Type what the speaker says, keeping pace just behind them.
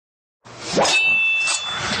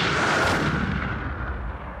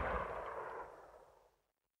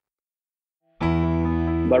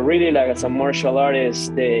But really, like as a martial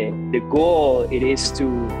artist, the goal it is to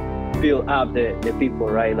build up the people,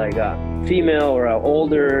 right? Like a female or an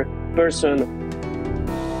older person.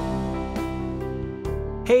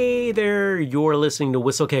 Hey there, you're listening to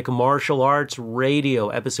Whistlekick Martial Arts Radio,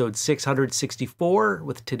 episode 664,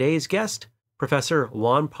 with today's guest, Professor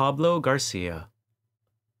Juan Pablo Garcia.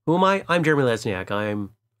 Who am I? I'm Jeremy Lesniak.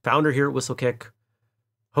 I'm founder here at Whistlekick,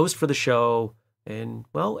 host for the show, and,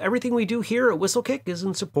 well, everything we do here at Whistlekick is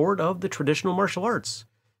in support of the traditional martial arts.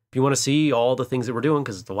 If you want to see all the things that we're doing,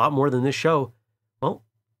 because it's a lot more than this show, well,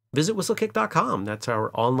 visit whistlekick.com. That's our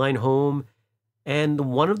online home. And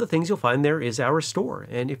one of the things you'll find there is our store.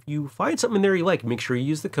 And if you find something there you like, make sure you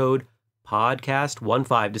use the code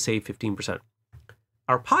podcast15 to save 15%.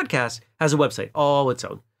 Our podcast has a website all its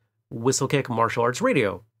own,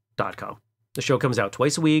 whistlekickmartialartsradio.com. The show comes out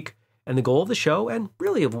twice a week, and the goal of the show, and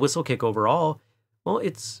really of Whistlekick overall, well,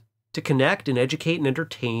 it's to connect and educate and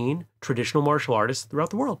entertain traditional martial artists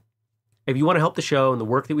throughout the world. If you want to help the show and the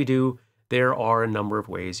work that we do, there are a number of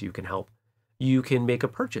ways you can help. You can make a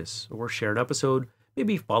purchase or share an episode,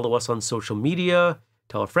 maybe follow us on social media,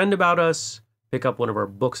 tell a friend about us, pick up one of our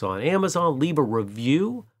books on Amazon, leave a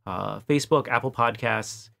review. Facebook, Apple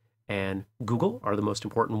Podcasts, and Google are the most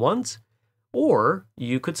important ones. Or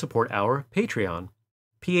you could support our Patreon.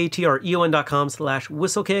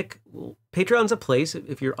 patreon.com/whistlekick. Patreon's a place,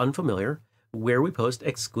 if you're unfamiliar, where we post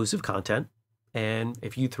exclusive content. And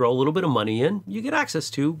if you throw a little bit of money in, you get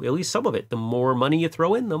access to at least some of it. The more money you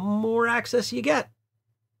throw in, the more access you get.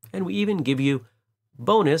 And we even give you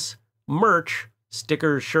bonus merch,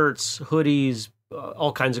 stickers, shirts, hoodies,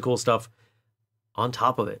 all kinds of cool stuff on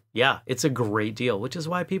top of it. Yeah, it's a great deal, which is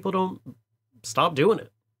why people don't stop doing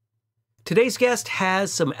it. Today's guest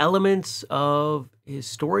has some elements of his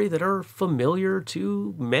story that are familiar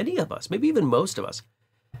to many of us, maybe even most of us.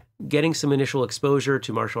 Getting some initial exposure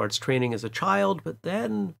to martial arts training as a child, but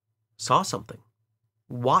then saw something,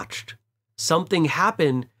 watched something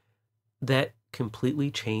happen that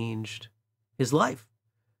completely changed his life.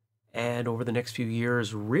 And over the next few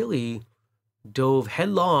years, really dove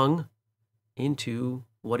headlong into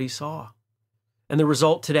what he saw. And the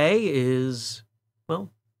result today is,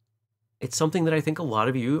 well, it's something that I think a lot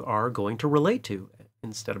of you are going to relate to.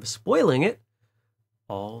 Instead of spoiling it,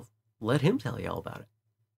 I'll let him tell you all about it.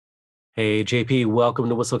 Hey, JP, welcome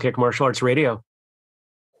to Whistlekick Martial Arts Radio.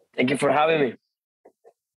 Thank you for having me.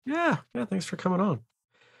 Yeah, thanks for coming on.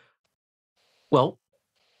 Well,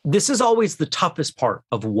 this is always the toughest part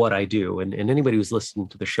of what I do. And anybody who's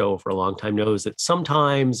listened to the show for a long time knows that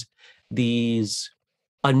sometimes these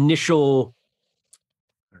initial,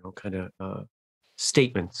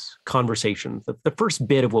 statements, conversations, the first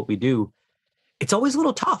bit of what we do, it's always a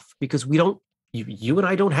little tough because you and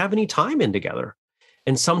I don't have any time in together.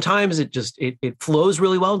 And sometimes it flows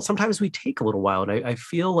really well. And sometimes we take a little while. And I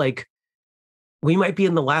feel like we might be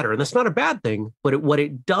in the latter. And that's not a bad thing. But what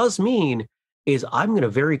it does mean is I'm going to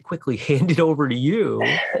very quickly hand it over to you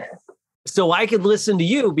so I can listen to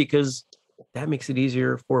you, because that makes it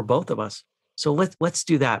easier for both of us. So let's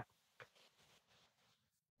do that.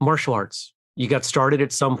 Martial arts. You got started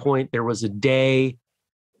at some point. There was a day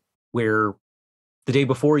where the day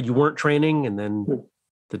before you weren't training, and then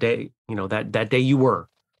the day, that day you were.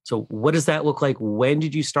 So what does that look like? When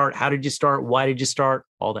did you start? How did you start? Why did you start?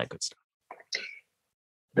 All that good stuff.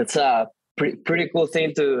 That's a pretty cool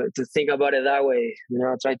thing to think about it that way.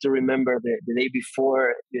 Try to remember the day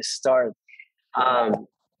before you start. I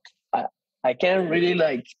can't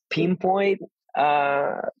really pinpoint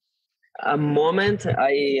a moment.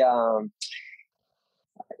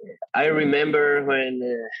 I remember when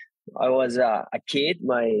I was a kid.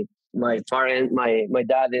 My dad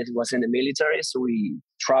was in the military, so we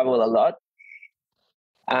travel a lot,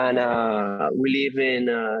 and we live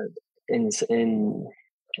in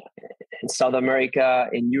South America,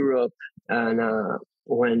 in Europe. And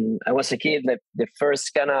when I was a kid, the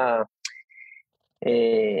first kind of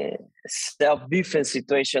self-defense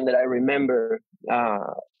situation that I remember,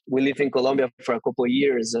 we lived in Colombia for a couple of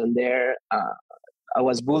years, and there I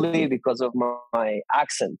was bullied because of my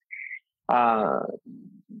accent.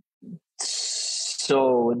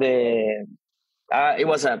 So it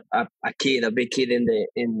was a big kid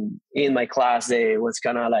in my class. They was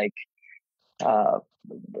kind of like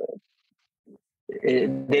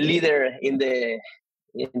the leader in the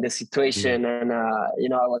situation, and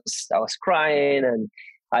I was crying, and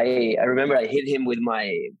I remember I hit him with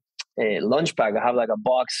my lunch bag. I have like a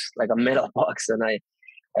box, like a metal box, and I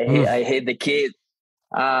hit the kid.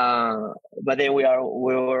 But then we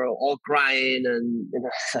were all crying, and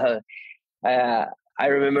I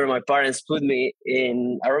remember my parents put me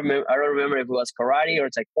in. I don't remember if it was karate or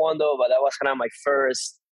taekwondo, but that was kind of my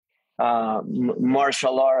first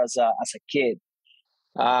martial art as a kid.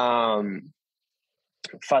 Um,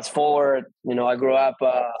 Fast forward, I grew up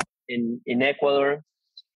in Ecuador.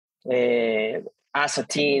 As a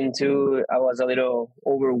teen too, I was a little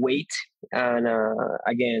overweight, and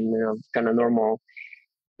again, kind of normal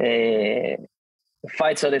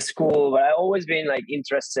fights at the school. But I always been like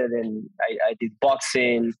interested in. I did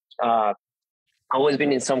boxing. Always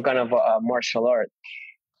been in some kind of martial art.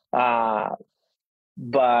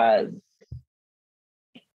 But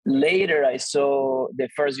later, I saw the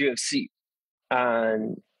first UFC,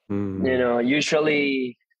 and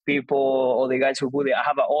usually people or the guys who bully. I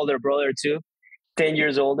have an older brother too, 10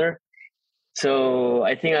 years older. So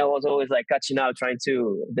I think I was always like catching out, trying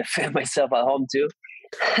to defend myself at home too.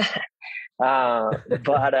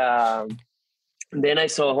 But then I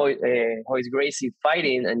saw Royce Gracie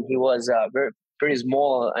fighting, and he was pretty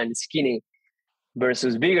small and skinny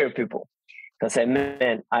versus bigger people. So I said,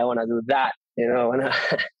 man, I want to do that. I want to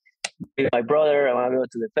be my brother. I want to be able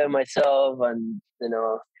to defend myself, and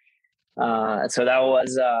so that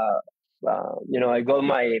was I got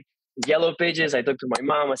my yellow pages. I talked to my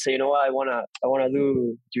mom. I said, what, I wanna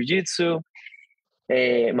do jiu-jitsu.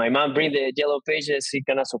 My mom bring the yellow pages. He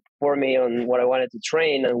kind of support me on what I wanted to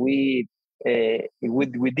train, and we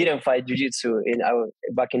didn't fight jiu-jitsu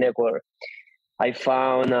back in Ecuador. I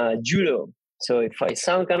found judo. So if I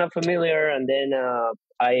sound kind of familiar, and then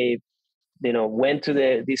I went to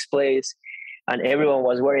this place, and everyone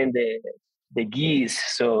was wearing the gis.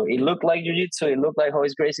 So it looked like jiu-jitsu. It looked like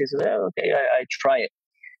Royce Gracie. So okay, I try it.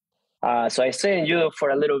 So I stayed in judo for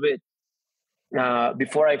a little bit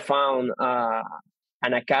before I found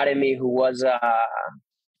an academy who was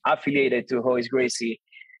affiliated to Royce Gracie.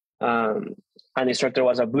 An instructor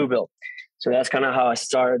was a blue belt. So that's kind of how I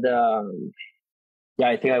started.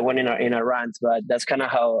 I think I went in a rant, but that's kind of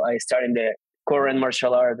how I started in the current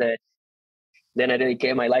martial art that then I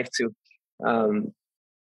dedicated my life to.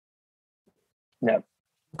 Yeah.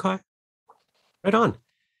 Okay. Right on.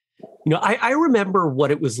 I remember what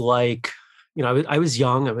it was like. I was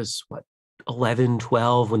young. I was 11,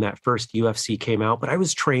 12 when that first UFC came out, but I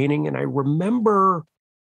was training, and I remember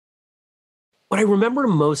what I remember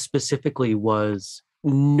most specifically was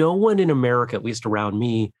no one in America, at least around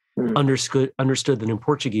me, understood that in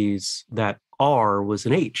Portuguese that R was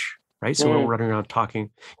an H, right? So we're running around talking,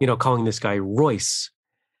 calling this guy Royce.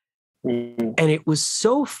 And it was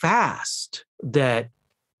so fast that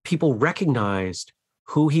people recognized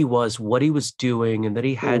who he was, what he was doing, and that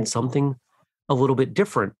he had something a little bit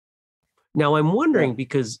different. Now, I'm wondering,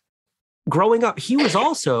 because growing up, he was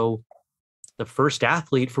also the first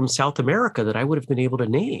athlete from South America that I would have been able to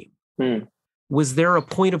name. Was there a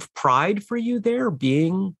point of pride for you there,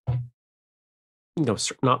 being,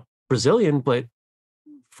 not Brazilian, but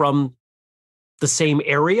from the same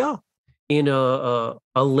area in a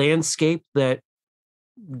landscape that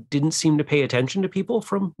didn't seem to pay attention to people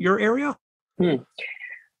from your area? You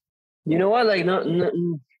know what? Like,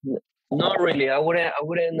 not really. I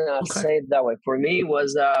wouldn't say it that way. For me, it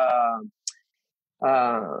was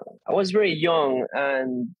I was very young,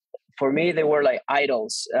 and for me, they were like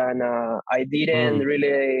idols, and I didn't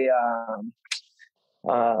really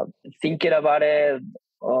thinking about it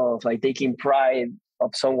of like taking pride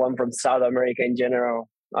of someone from South America in general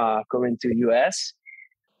coming to US.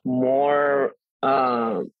 More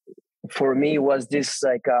for me was this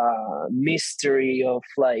like mystery of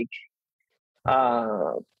like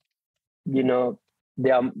an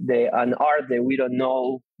art that we don't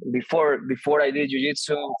know. Before I did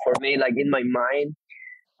jiu-jitsu, for me, like in my mind,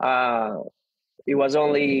 it was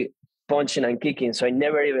only punching and kicking, so I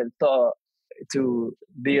never even thought to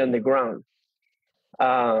be on the ground.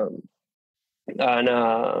 And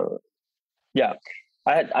I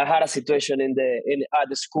had a situation at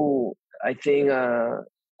the school. I think a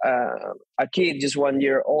kid just 1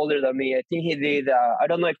 year older than me. I think he did. I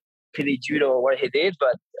don't know if he did judo or what he did,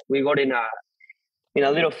 but we got in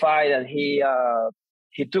a little fight, and he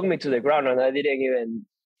took me to the ground, and I didn't even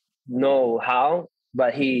know how,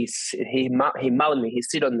 but he mounted me, he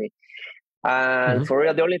sit on me, and for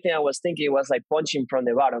real, the only thing I was thinking was like punching from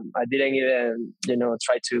the bottom. I didn't even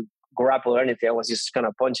try to grapple or anything. I was just kind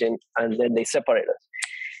of punching, and then they separated us.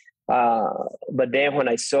 But then when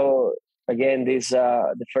I saw again this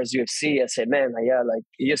the first UFC, I said, man, like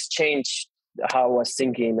it just changed how I was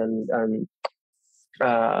thinking, and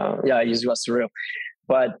it just was surreal.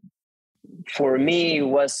 But for me, it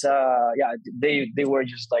was they were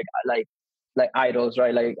just like idols,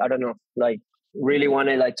 right? Like, I don't know, like really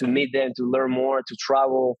wanted like to meet them, to learn more, to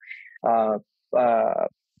travel.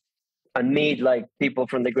 and meet like people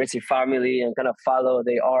from the Gracie family and kind of follow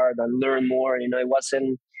the art and learn more. It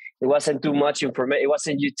wasn't too much information. It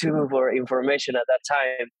wasn't YouTube or information at that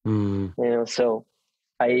time. So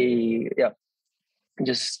I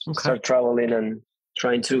just start traveling and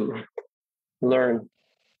trying to learn.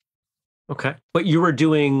 Okay, but you were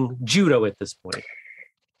doing judo at this point.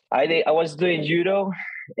 I was doing judo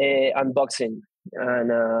and boxing,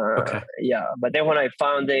 and but then when I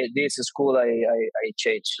found this school, I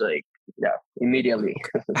changed immediately.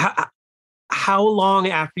 How long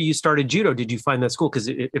after you started judo did you find that school? Because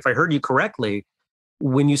if I heard you correctly,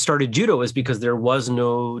 when you started judo was because there was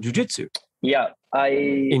no jiu-jitsu. Yeah, I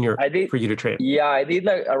did for you to train. Yeah, I did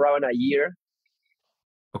like around a year.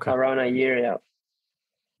 Okay, around a year, yeah,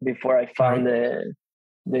 before I found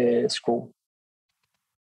the school.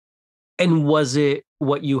 And was it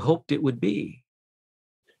what you hoped it would be?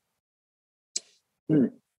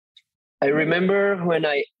 I remember when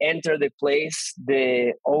I entered the place,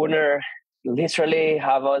 the owner literally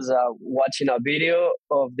have us watching a video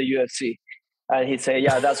of the UFC. And he said,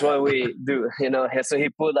 yeah, that's what we do. So he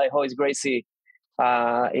put like Royce Gracie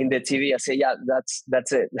in the TV. I said, yeah,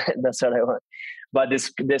 that's it. That's what I want. But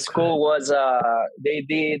the school was, they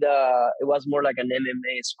did, it was more like an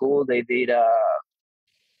MMA school. They did,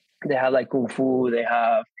 they have like Kung Fu, they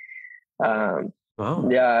have,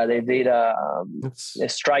 they did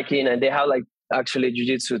striking, and they have like actually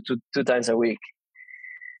Jiu-Jitsu two times a week.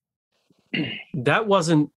 That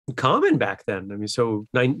wasn't common back then. I mean, so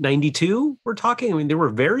 92 we're talking. I mean, there were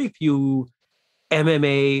very few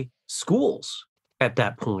MMA schools at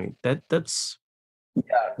that point. That's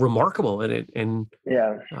remarkable, and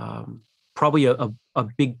probably a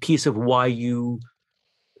big piece of why you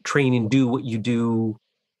train and do what you do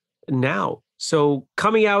now. So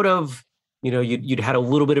coming out of, you'd had a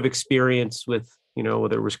little bit of experience with,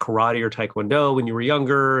 whether it was karate or taekwondo when you were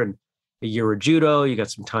younger, and a year of judo, you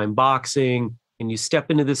got some time boxing, and you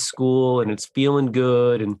step into this school and it's feeling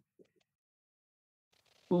good. And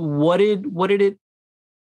what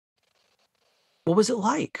was it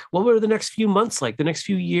like? What were the next few months like? The next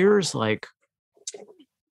few years like?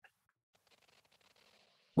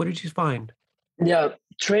 What did you find? Yeah,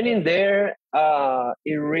 training there, I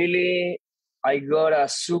got a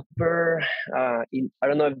super, I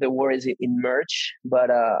don't know if the word is immerse,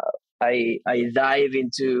 but I dive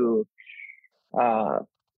into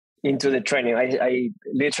the training. I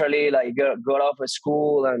literally like got off of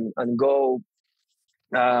school and go,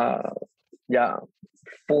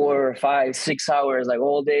 4, 5, 6 hours, like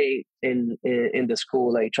all day in the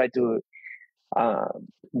school. I try to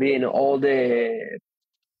be in all the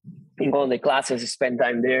classes, spend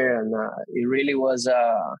time there, and it really was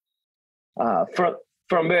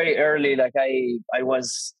from very early. Like I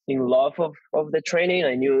was in love of the training.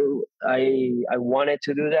 I knew I wanted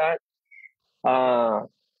to do that.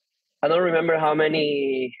 I don't remember how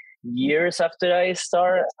many years after I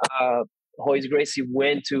started. Royce Gracie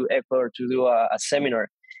went to Ecuador to do a seminar,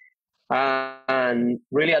 and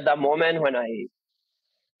really at that moment when I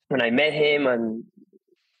met him and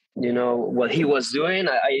what he was doing,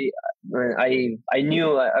 I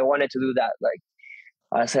knew I wanted to do that. Like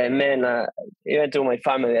I said, man, even to my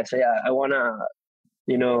family, I said, yeah, I want to,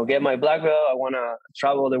 get my black belt. I want to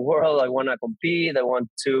travel the world. I want to compete. I want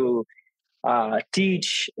to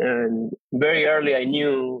teach. And very early,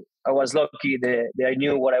 I was lucky that I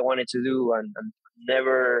knew what I wanted to do, and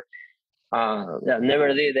never,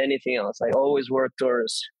 never did anything else. I always worked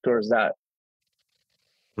towards that.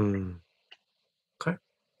 Okay.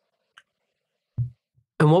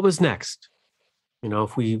 And what was next?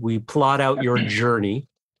 If we plot out your journey,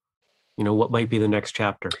 what might be the next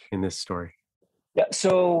chapter in this story? Yeah.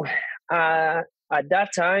 So at that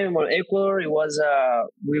time in Ecuador, it was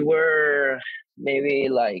we were maybe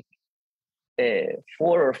like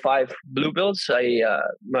 4 or 5 blue belts.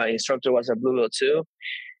 My instructor was a blue belt too.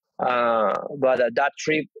 But at that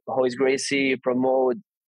trip, Royce Gracie promote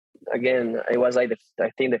again. It was like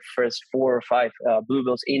I think the first 4 or 5 blue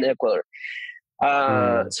belts in Ecuador.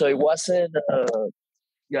 So it wasn't.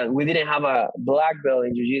 We didn't have a black belt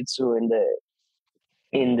in Jiu-Jitsu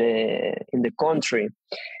in the country,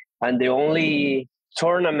 and the only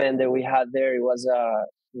tournament that we had there, it was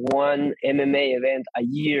one MMA event a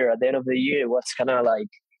year. At the end of the year, it was kind of like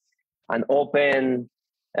an open.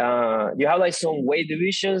 You have like some weight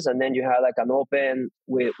divisions, and then you have like an open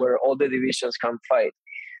where all the divisions can fight.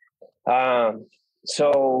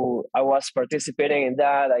 So I was participating in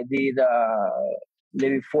that. I did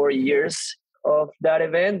maybe 4 years of that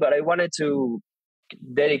event, but I wanted to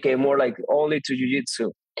dedicate more like only to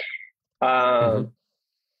jiu-jitsu.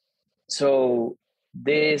 So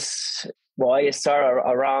this well, I started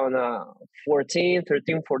around 14,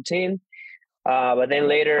 but then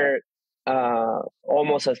later,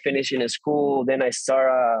 almost at finishing school, then I start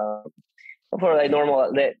for like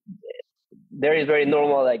normal. There is very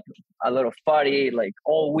normal, like a lot of party, like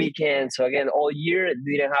all weekend. So again, all year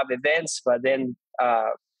didn't have events, but then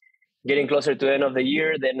getting closer to the end of the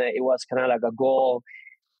year, then it was kind of like a goal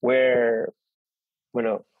where, you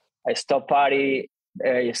know, I stop party,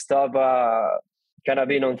 I stop kind of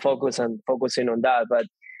being on focus and focusing on that. But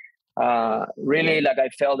really, like I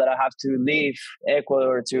felt that I have to leave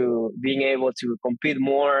Ecuador to being able to compete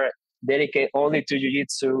more, dedicate only to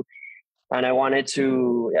jiu-jitsu, and I wanted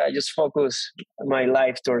to just focus my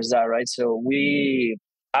life towards that, right? So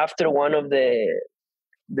after one of the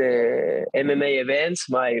MMA events,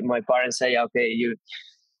 my parents say, okay, you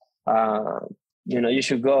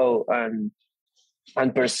should go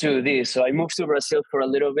and pursue this. So I moved to Brazil for a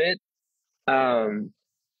little bit.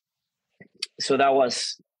 So that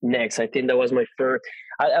was next. I think that was my first.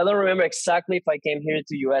 I don't remember exactly if I came here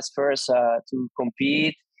to US first to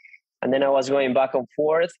compete, and then I was going back and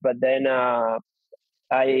forth. But then I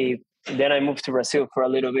moved to Brazil for a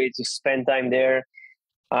little bit to spend time there,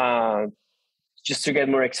 just to get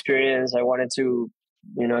more experience. I wanted to,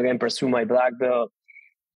 again, pursue my black belt.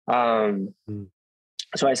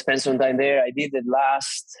 So I spent some time there. I did the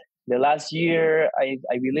last year. I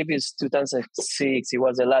believe it's 2006. It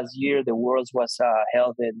was the last year the Worlds was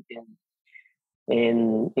held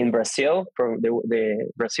in Brazil, from the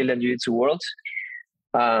Brazilian Jiu-Jitsu Worlds.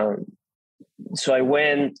 So I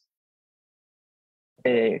went,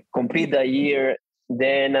 compete that year.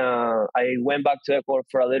 Then I went back to Ecuador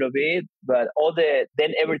for a little bit, but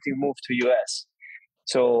then everything moved to US.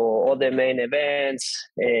 So all the main events,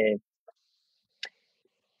 it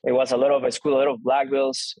was a lot of black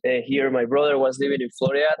belts here. My brother was living in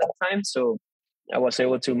Florida at that time, so I was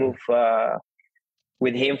able to move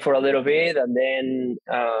with him for a little bit, and then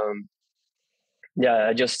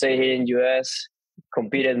I just stayed here in US,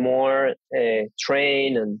 competed more,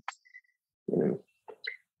 trained, and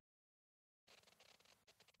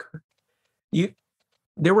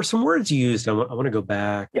There were some words you used. I want to go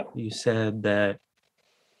back. Yeah. You said that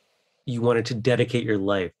you wanted to dedicate your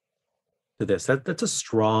life to this. That's a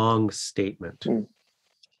strong statement.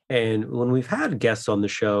 And when we've had guests on the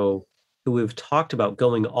show who have talked about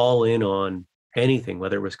going all in on anything,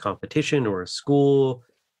 whether it was competition or a school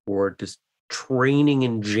or just training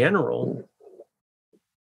in general,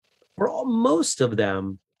 for most of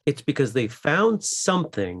them, it's because they found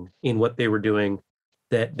something in what they were doing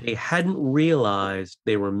that they hadn't realized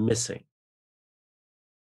they were missing.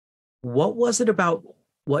 What was it about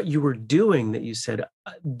what you were doing that you said,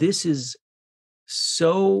 this is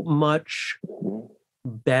so much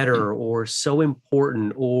better or so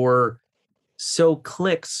important or so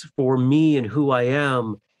clicks for me and who I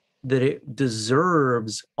am that it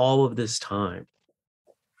deserves all of this time?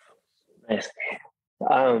 Nice.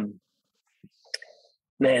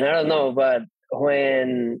 Man, I don't know, but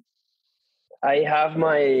when I have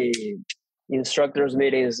my instructors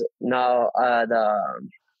meetings now at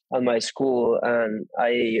my school, and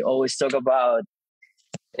I always talk about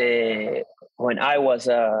when I was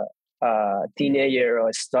a teenager,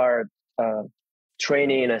 I start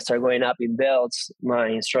training, I start going up in belts. My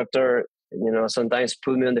instructor, sometimes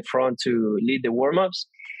put me on the front to lead the warm-ups,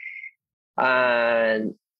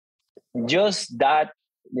 and just that,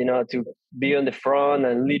 to be on the front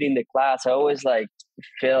and leading the class, I always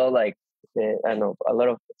feel like I know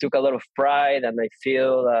took a lot of pride, and I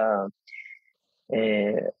feel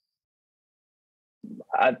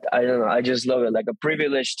I don't know, I just love it, like a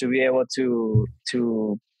privilege to be able to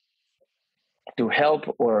help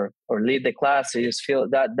or lead the class. I just feel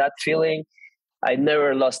that feeling. I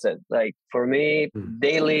never lost it. Like for me,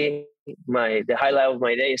 daily, the highlight of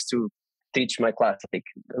my day is to teach my class. Like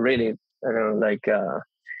really,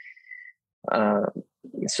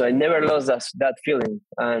 so I never lost that feeling,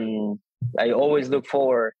 and I always look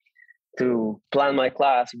forward to plan my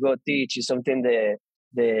class, go teach. Is something that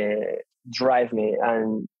drive me,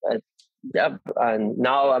 and and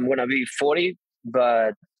now I'm gonna be 40,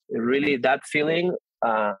 but really that feeling.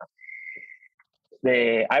 I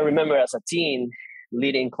remember as a teen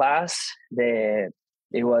leading class. It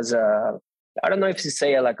was I don't know if you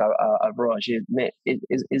say like a rush.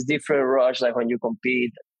 It's different rush, like when you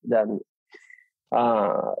compete than.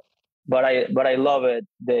 But I love it,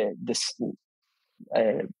 the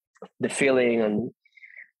feeling, and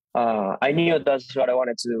I knew that's what I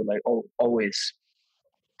wanted to do, like always.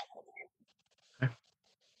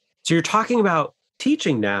 So you're talking about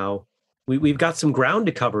teaching now. We've got some ground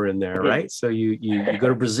to cover in there, right? So you go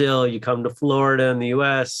to Brazil, you come to Florida in the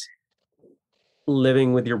US.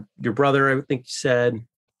 living with your brother, I think you said.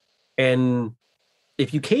 And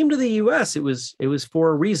if you came to the US, it was for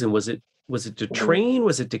a reason. Was it to train?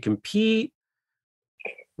 Was it to compete?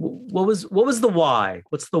 What was the why?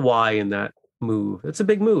 What's the why in that move? It's a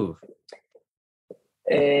big move.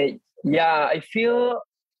 Yeah, I feel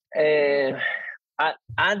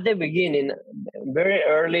at the beginning, very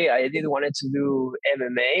early, I did wanted to do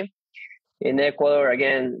MMA in Ecuador.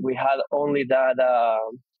 Again, we had only that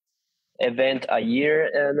event a year,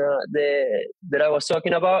 and that I was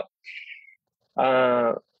talking about.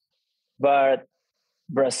 But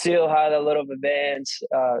Brazil had a lot of events,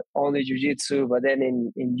 only jiu-jitsu, but then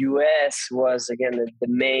in US was again the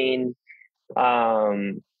main,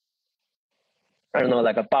 I don't know,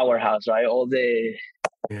 like a powerhouse, right? All the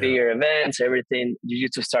bigger events, everything,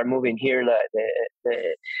 jiu-jitsu start moving here, like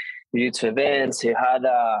the jiu-jitsu events. It had,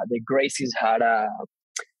 the Gracies had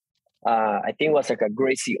I think it was like a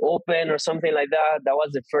Gracie Open or something like that. That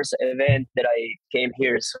was the first event that I came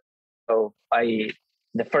here. So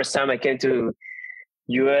the first time I came to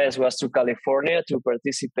US was to California to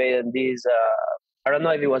participate in these. I don't know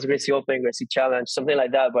if it was Gracie Open, Gracie Challenge, something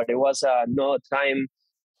like that, but it was uh, no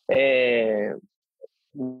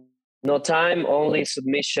time, only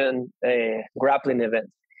submission grappling event.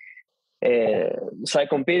 So I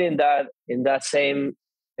competed in that same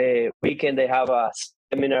weekend. They have a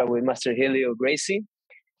seminar with Master Helio Gracie.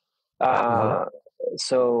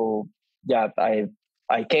 So yeah, I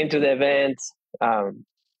came to the event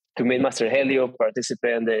to meet Master Helio,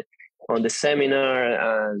 participate on the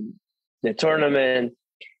seminar and the tournament.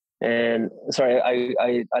 And sorry,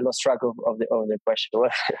 I lost track of the question.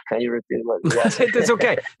 Can you repeat what you asked? That's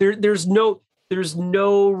okay. There's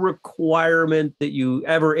no requirement that you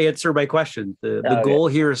ever answer my question. The goal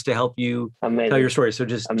here is to help you tell your story. So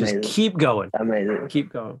just keep going. Amazing.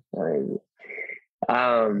 Keep going. Amazing.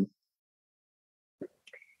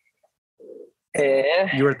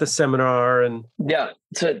 You were at the seminar and yeah.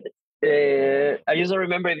 So I just don't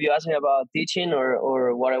remember if you asked me about teaching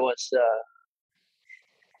or what I was.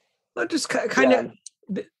 Just kind of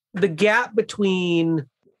the gap between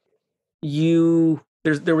you.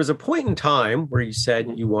 There was a point in time where you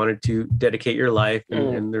said you wanted to dedicate your life,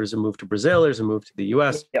 and there's a move to Brazil, there's a move to the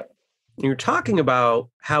US. Yep. And you're talking about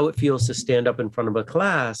how it feels to stand up in front of a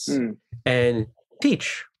class and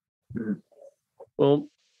teach. Well,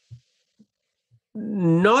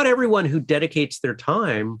 not everyone who dedicates their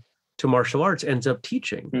time to martial arts ends up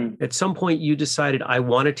teaching. At some point, you decided, I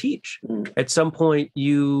want to teach. At some point,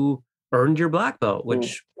 you earned your black belt,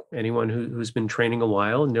 which anyone who's been training a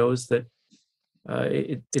while knows that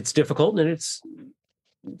it's difficult, and it's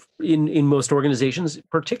in most organizations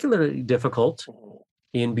particularly difficult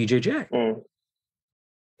in BJJ.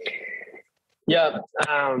 Yeah,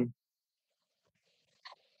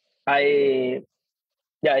 I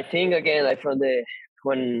think again, like from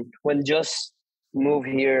when just moved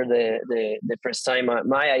here the first time,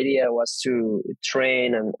 my idea was to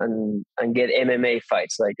train and get MMA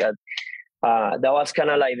fights like that. That was kind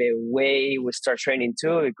of like the way we start training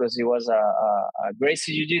too, because it was a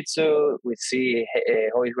Gracie Jiu-Jitsu. We see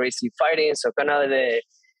Royce Gracie fighting, so kind of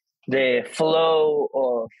the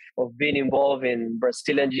flow of being involved in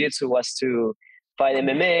Brazilian Jiu-Jitsu was to fight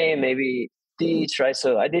MMA, maybe teach, right?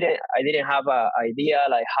 So I didn't have an idea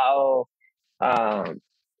like how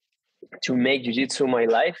to make Jiu-Jitsu my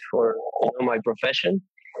life or my profession.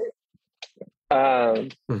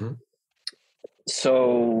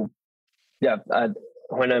 So yeah,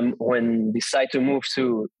 when decide to move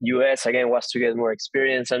to US again was to get more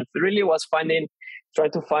experience, and really was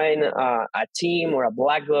trying to find a team or a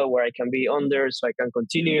black belt where I can be under, so I can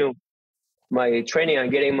continue my training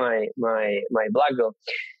and getting my black belt.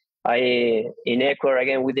 In Ecuador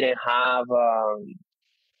again, we didn't have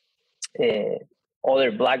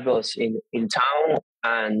other black belts in town,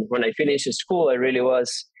 and when I finished school, I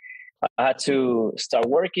had to start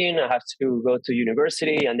working. I had to go to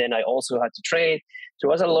university, and then I also had to train. So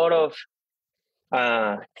it was a lot of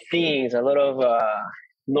things, a lot of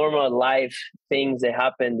normal life things that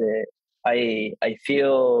happened. I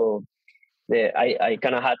feel that I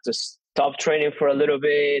kind of had to stop training for a little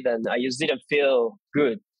bit, and I just didn't feel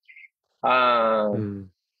good.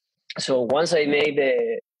 So once I made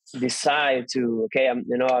the decide to, okay, I'm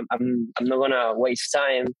not gonna waste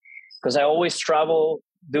time, because I always travel,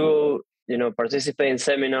 participate in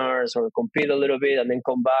seminars or compete a little bit and then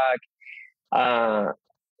come back.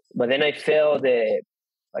 But then I felt that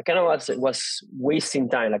I kind of was wasting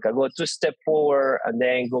time. Like I go 2 steps forward and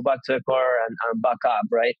then go back to the car and back up,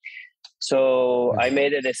 right? So I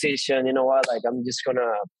made a decision, you know what, like I'm just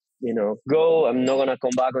gonna, go. I'm not gonna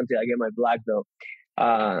come back until I get my black belt.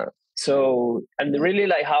 So, and really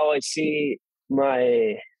like how I see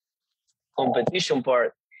my competition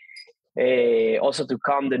part, also to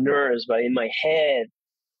calm the nerves, but in my head,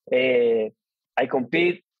 I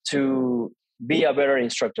compete to be a better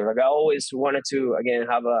instructor. Like I always wanted to, again,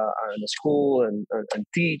 have a school and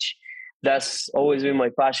teach. That's always been my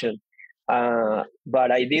passion.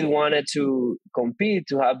 But I did wanted to compete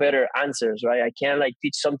to have better answers, right? I can't like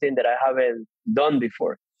teach something that I haven't done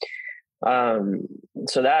before. Um,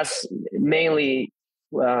 so that's mainly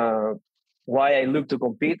why I look to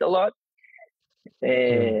compete a lot.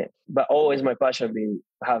 But always my passion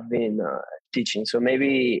have been teaching. So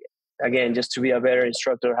maybe again, just to be a better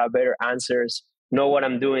instructor, have better answers, know what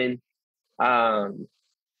I'm doing. Um,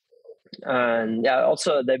 and yeah,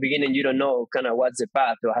 also at the beginning, you don't know kind of what's the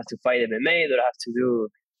path. Do I have to fight MMA? Do I have to do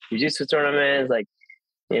jiu-jitsu tournaments? Like,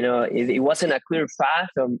 it wasn't a clear path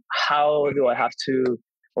on how do I have to,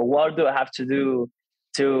 or what do I have to do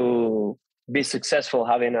to be successful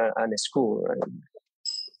having a school. Right?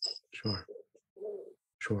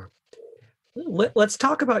 Sure. Let's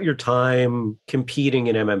talk about your time competing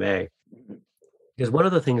in MMA. Because one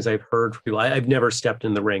of the things I've heard from people, I've never stepped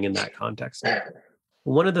in the ring in that context.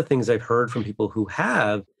 One of the things I've heard from people who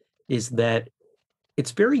have is that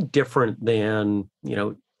it's very different than,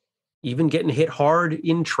 even getting hit hard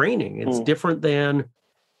in training. It's different than,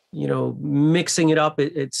 mixing it up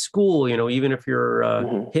at school, even if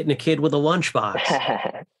you're hitting a kid with a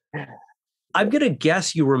lunchbox. I'm going to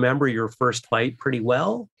guess you remember your first fight pretty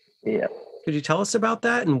well. Yeah. Could you tell us about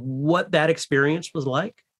that and what that experience was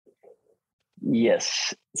like?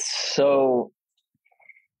 Yes. So,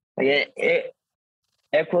 again,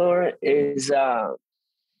 Ecuador is,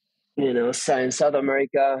 in South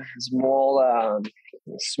America, small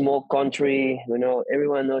country.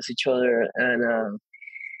 Everyone knows each other, and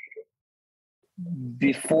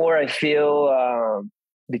before I feel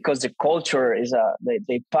because the culture is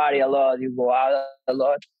they party a lot, you go out a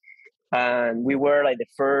lot, and we were like the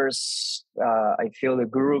first. I feel the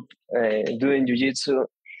group doing jiu-jitsu.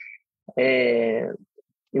 It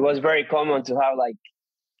was very common to have like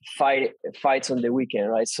fights on the weekend,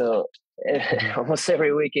 right? So almost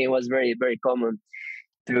every weekend was very, very common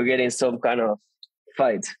to get in some kind of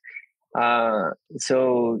fight.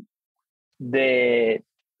 So the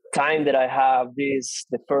time that I have the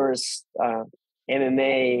first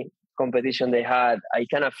MMA competition they had, I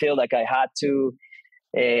kind of feel like I had to,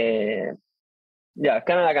 kind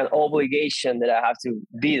of like an obligation that I have to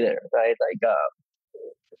be there, right? Like,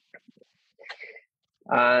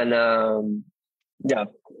 and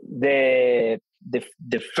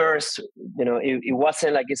the first, it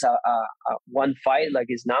wasn't like it's a one fight like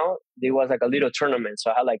it's now. It was like a little tournament,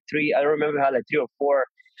 so I had like I remember I had like 3 or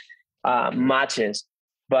 4 matches,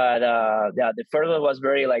 but the first one was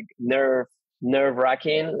very like nerve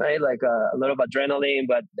wracking, right? Like a lot of adrenaline,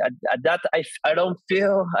 but at that I don't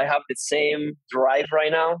feel I have the same drive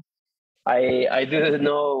right now. I do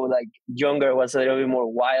know like younger was a little bit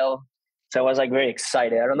more wild. So I was like very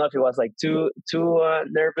excited. I don't know if it was like too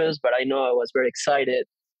nervous, but I know I was very excited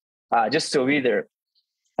just to be there.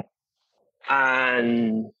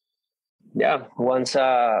 And yeah, once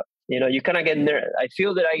you kind of get I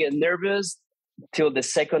feel that I get nervous till the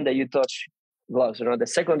second that you touch gloves. The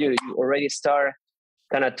second you already start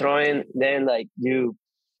kind of throwing, then like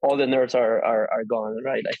all the nerves are gone,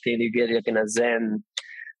 right? I think you get like in a zen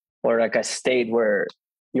or like a state where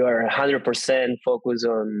you are 100% focused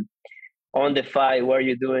on the fight, what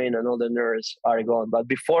you're doing, and all the nerves are gone. But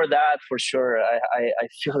before that, for sure, I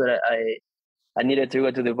feel that I needed to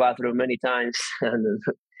go to the bathroom many times, and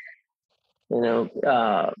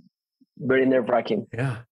very nerve wracking.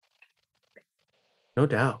 Yeah, no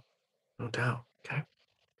doubt. Okay.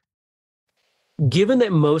 Given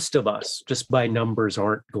that most of us, just by numbers,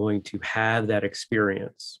 aren't going to have that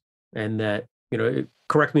experience, and that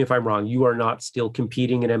correct me if I'm wrong, you are not still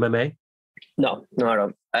competing in MMA? No, I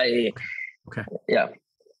don't. Okay. Yeah.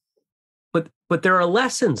 But there are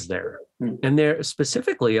lessons there. And there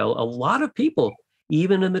specifically, a lot of people,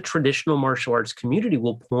 even in the traditional martial arts community,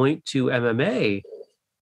 will point to MMA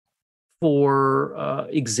for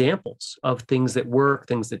examples of things that work,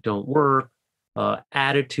 things that don't work,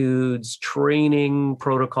 attitudes, training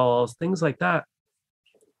protocols, things like that.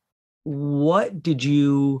 What did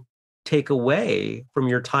you take away from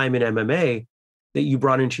your time in MMA that you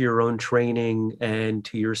brought into your own training and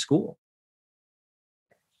to your school?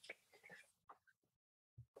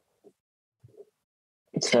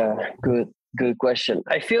 It's a good question.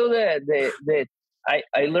 I feel that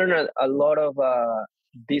I learned a lot of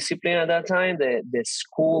discipline at that time. The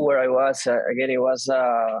school where I was, again, it was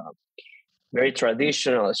a very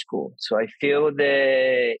traditional school. So I feel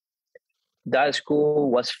that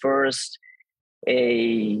school was first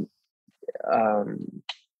a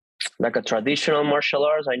like a traditional martial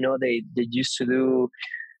arts. I know they used to do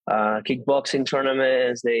kickboxing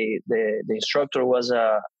tournaments. The instructor was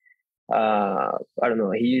a I don't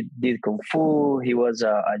know. He did kung fu. He was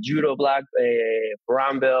a judo black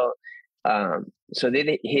brown belt. So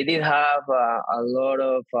he did have a lot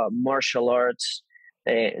of martial arts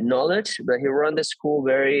knowledge, but he run the school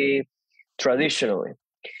very traditionally.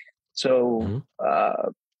 So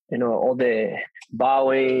all the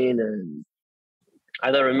bowing, and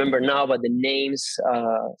I don't remember now, but the names,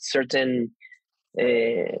 certain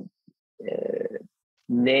uh,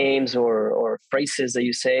 names or phrases that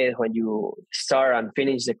you say when you start and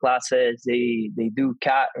finish the classes. They do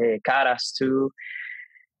katas too.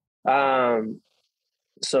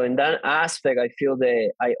 So in that aspect, I feel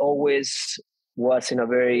that I always was in a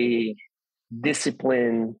very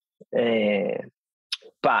disciplined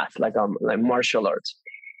path, like martial arts,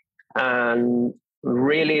 and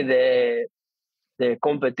really the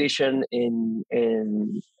competition in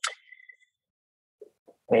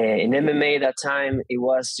MMA that time, it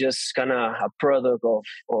was just kind of a product of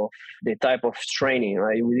the type of training.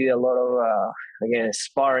 Right, we did a lot of again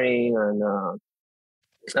sparring, and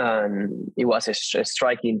it was a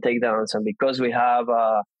striking takedowns. And because we have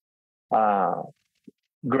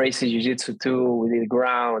Gracie Jiu-Jitsu too, we did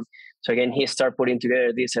ground. So again, he started putting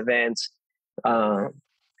together these events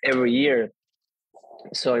every year.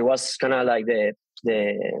 So it was kind of like the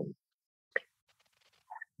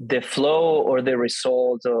flow or the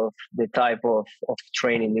result of the type of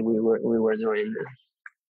training that we were doing.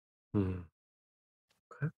 Mm-hmm.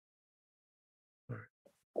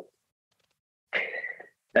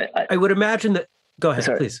 Okay. I would imagine that. Go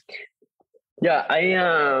ahead, please. Yeah,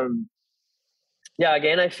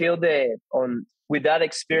 again, I feel that with that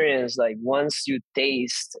experience, like once I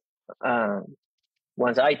taste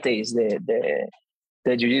the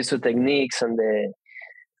jiu-jitsu techniques and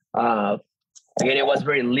again, it was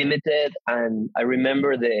very limited, and I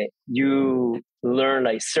remember that you learn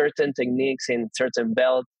like certain techniques in certain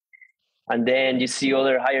belt, and then you see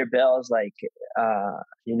other higher belts like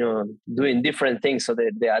doing different things. So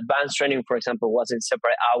the advanced training, for example, was in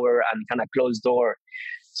separate hour and kind of closed door.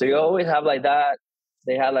 So you always have like that.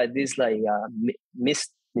 They have like this like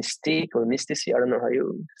mystique or mystici. I don't know how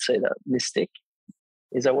you say that. Mystique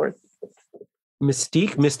is that word?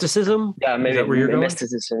 Mystique, mysticism. Yeah, maybe is that where you're going?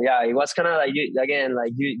 mysticism. Yeah, it was kind of like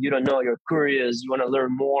you don't know. You're curious. You want to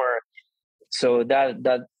learn more. So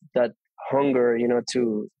that hunger,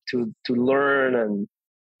 to learn, and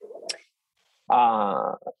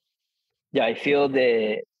I feel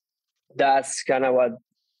that's kind of what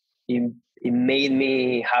it made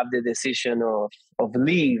me have the decision of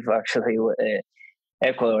leave actually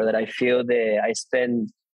Ecuador. That I feel that I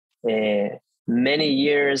spent many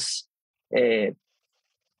years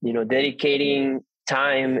dedicating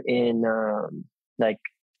time in like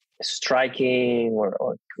striking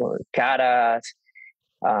or katas,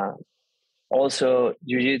 also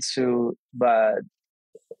jiu-jitsu, but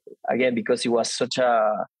again, because it was such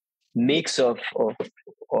a mix of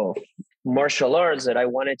martial arts, that I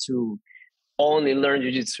wanted to only learn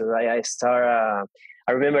jiu-jitsu. Right, I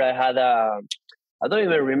remember I had I don't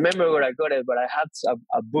even remember where I got it, but I had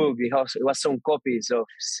a book. It was some copies of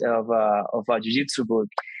a jiu-jitsu book,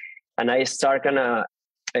 and I start kind of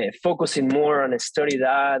focusing more on study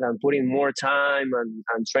that and putting more time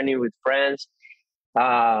and training with friends.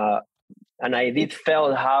 And I did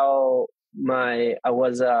felt how I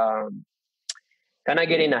was kind of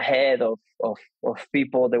getting ahead of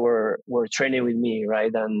people that were training with me,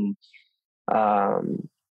 right? And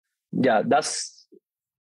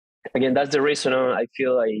that's the reason I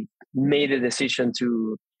feel I made the decision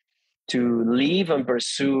to leave and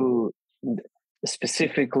pursue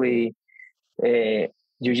specifically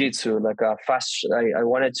jiu-jitsu, like a fast. I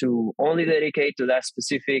wanted to only dedicate to that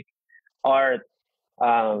specific art.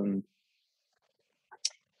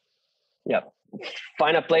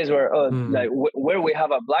 Find a place where where we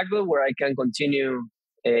have a black belt where I can continue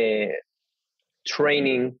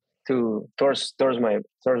training towards my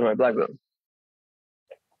black belt.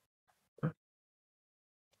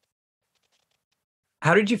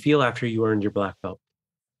 How did you feel after you earned your black belt?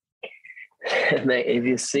 If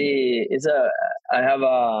you see, it's a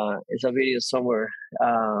video somewhere.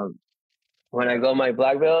 When I got my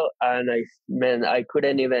black belt, and I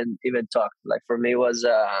couldn't even talk. Like for me, it was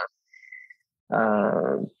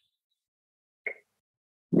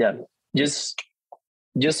just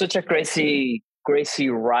such a crazy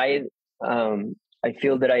ride. I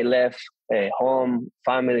feel that I left home,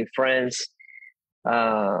 family, friends,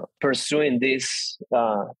 pursuing this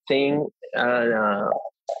thing and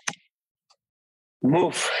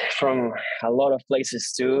move from a lot of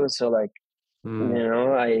places too. So like,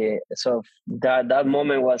 so that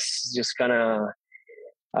moment was just kind of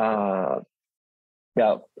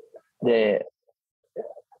yeah the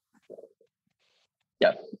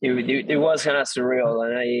yeah it was kind of surreal,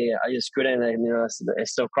 and I just couldn't, I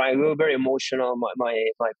still crying. We were very emotional.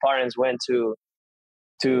 My parents went to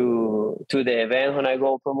the event when I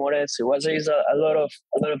got promoted. So it was just a lot of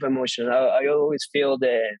emotion. I always feel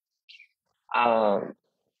the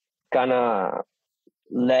kind of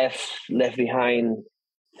left behind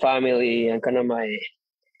family and kind of my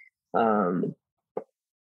um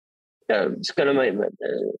it's kind of my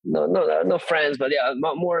no friends, but yeah,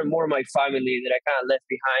 more and more my family that I kind of left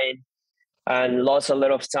behind, and lost a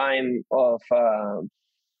lot of time of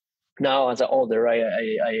now as an older, right?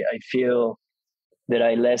 I feel that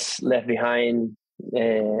I left behind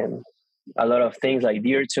a lot of things like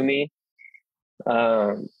dear to me,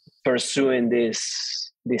 pursuing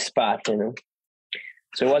this path,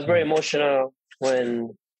 So it was very emotional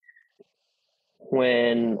when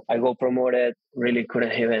I got promoted. Really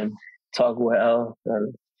couldn't even talk well,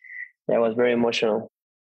 and that was very emotional.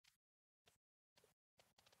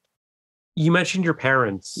 You mentioned your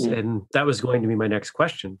parents, and that was going to be my next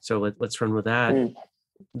question. So let's run with that.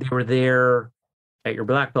 They were there at your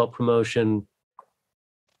black belt promotion,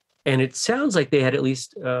 and it sounds like they had at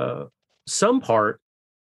least some part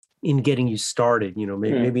in getting you started.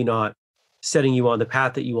 Maybe not setting you on the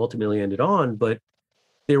path that you ultimately ended on, but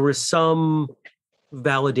there was some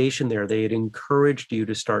validation there. They had encouraged you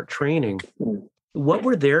to start training. What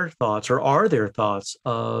were their thoughts, or are their thoughts,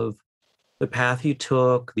 of the path you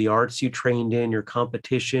took, the arts you trained in, your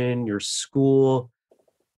competition, your school?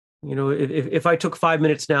 If I took 5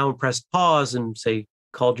 minutes now and pressed pause and say,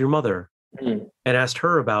 called your mother and asked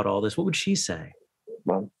her about all this, what would she say?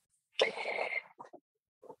 Well,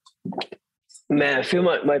 man, I feel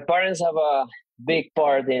my parents have a big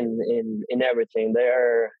part in everything. They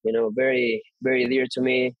are, very, very dear to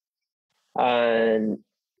me, and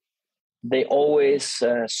they always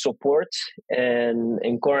support and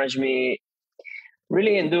encourage me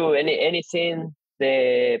really, and do anything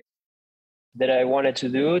that I wanted to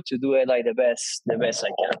do it like the best I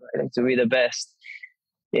can, right? To be the best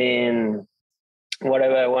in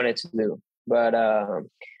whatever I wanted to do. But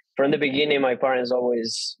from the beginning, my parents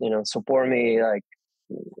always, support me, like,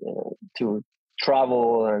 to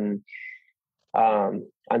travel and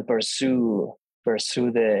pursue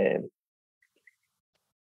the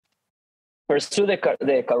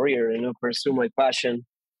career, pursue my passion.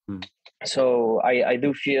 So I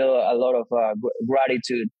do feel a lot of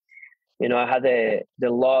gratitude. I had the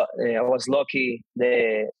law. I was lucky.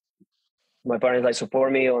 My parents like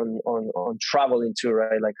support me on traveling too,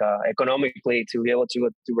 right? Like economically, to be able to go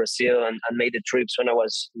to Brazil and make the trips when I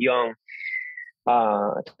was young,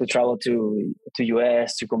 to travel to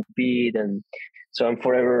US to compete, and so I'm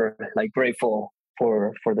forever like grateful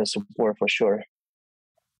for the support, for sure.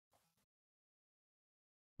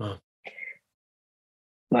 Wow.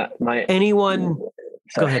 My anyone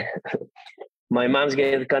sorry. Go ahead. My mom's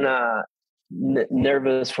get kind of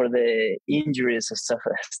nervous for the injuries and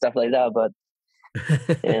stuff like that, but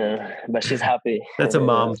but she's happy. That's a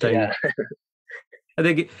mom thing. Yeah. I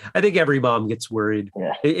think every mom gets worried.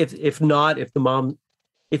 Yeah. If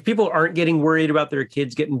people aren't getting worried about their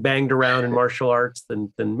kids getting banged around in martial arts,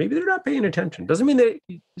 then maybe they're not paying attention. Doesn't mean that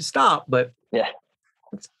you stop, but yeah,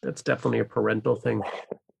 that's definitely a parental thing.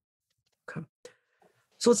 Okay.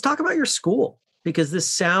 So let's talk about your school, because this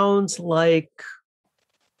sounds like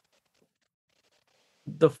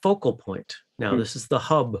the focal point. Now, this is the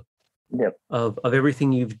hub of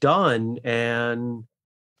everything you've done and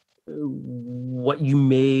what you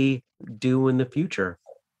may do in the future.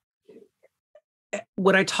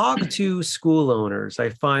 When I talk to school owners, I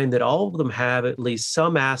find that all of them have at least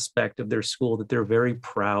some aspect of their school that they're very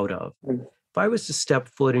proud of. If I was to step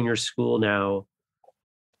foot in your school now,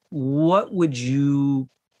 what would you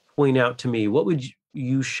point out to me? What would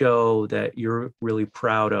you show that you're really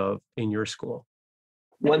proud of in your school?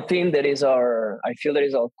 One thing that I feel that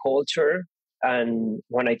is our culture, and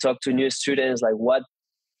when I talk to new students, like what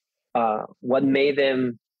made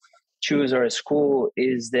them choose our school,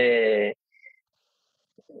 is the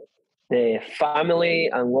family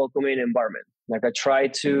and welcoming environment. Like I try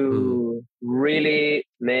to really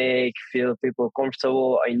feel people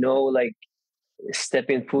comfortable. I know, like,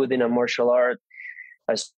 stepping foot in a martial art,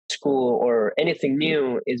 a school, or anything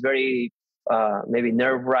new is very maybe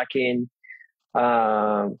nerve wracking, maybe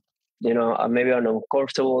an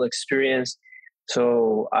uncomfortable experience.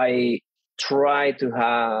 So I try to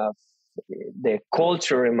have the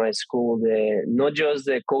culture in my school, not just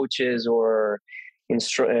the coaches or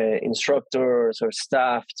instructors or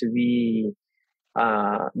staff to be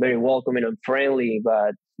very welcoming and friendly,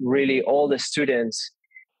 but really all the students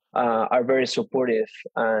are very supportive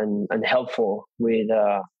and helpful with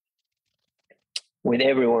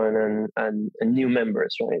everyone and new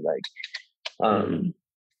members, right? Like,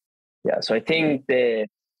 yeah. So I think that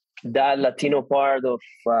Latino part of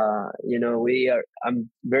I'm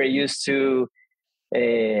very used to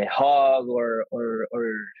a hug or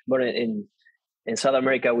but in South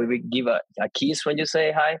America we would give a kiss when you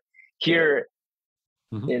say hi. Here,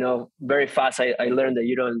 very fast I learned that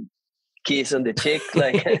you don't kiss on the cheek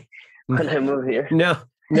like when I moved here. No,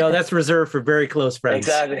 that's reserved for very close friends.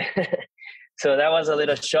 Exactly. So that was a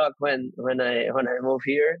little shock when I moved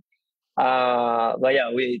here. But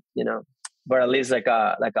yeah, but at least like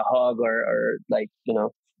a hug or like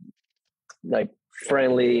like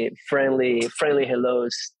friendly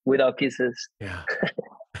hellos without kisses. Yeah.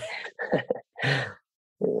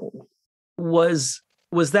 Was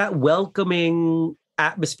that welcoming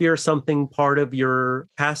atmosphere something part of your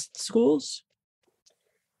past schools?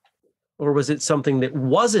 Or was it something that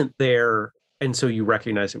wasn't there and so you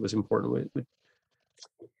recognized it was important?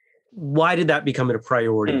 Why did that become a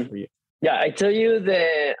priority for you? Yeah, I tell you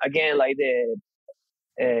the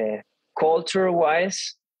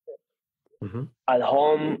culture-wise, at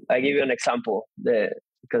home, I give you an example.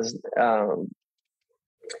 Because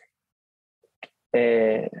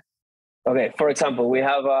okay, for example, we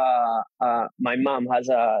have my mom has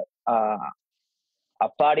a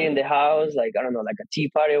party in the house, like I don't know, like a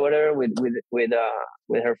tea party or whatever, with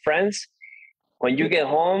her friends. When you get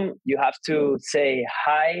home, you have to say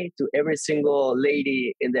hi to every single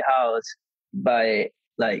lady in the house by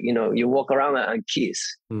you walk around and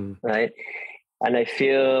kiss, right? And I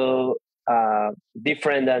feel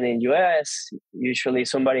different than in US. Usually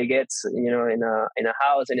somebody gets, in a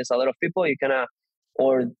house and it's a lot of people, you kind of,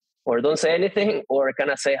 or don't say anything or kind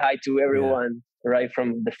of say hi to everyone right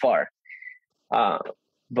from the far.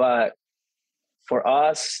 But for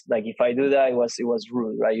us, like if I do that, it was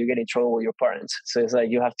rude, right? You get in trouble with your parents. So it's like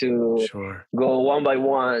you have to go one by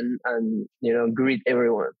one and, greet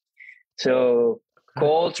everyone. So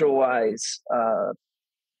culture-wise, I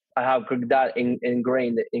have that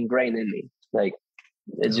ingrained in me. Like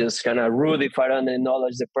it's just kind of rude if I don't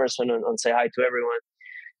acknowledge the person and say hi to everyone.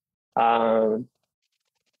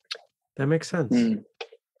 That makes sense.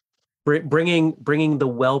 Bringing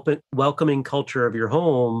the welcoming culture of your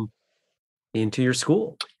home into your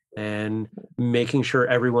school and making sure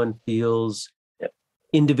everyone feels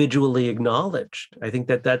individually acknowledged. I think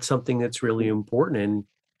that's something that's really important. And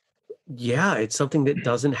yeah, it's something that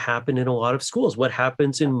doesn't happen in a lot of schools. What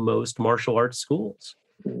happens in most martial arts schools?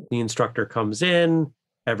 The instructor comes in,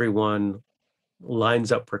 everyone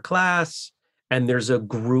lines up for class, and there's a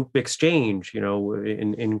group exchange.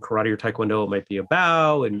 In karate or taekwondo, it might be a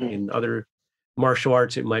bow, and in other martial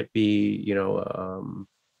arts, it might be,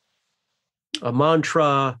 a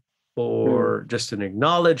mantra or just an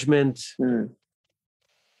acknowledgement.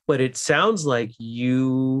 But it sounds like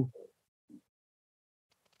you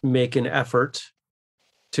make an effort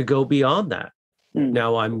to go beyond that.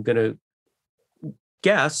 Now I'm going to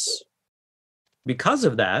guess because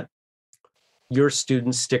of that, your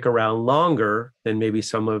students stick around longer than maybe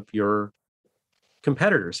some of your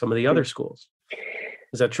competitors, some of the other schools.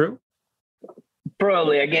 Is that true?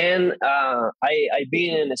 Probably. Again, I've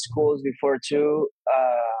been in the schools before too.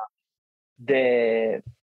 I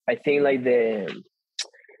think like the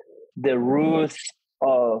root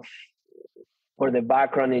of or the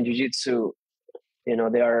background in jiu-jitsu,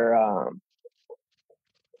 they are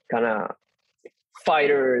kind of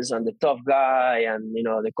fighters and the tough guy and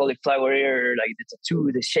the cauliflower ear, like the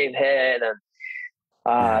tattoo, the shaved head, and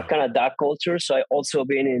kind of that culture. So I also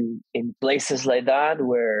been in places like that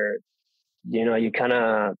where you kind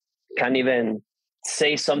of can't even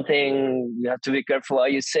say something. You have to be careful how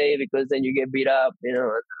you say because then you get beat up.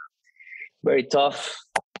 Very tough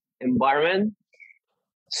environment.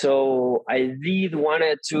 So I did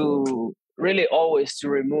wanted to really always to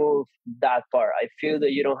remove that part. I feel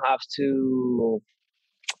that you don't have to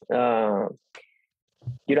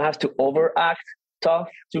overact tough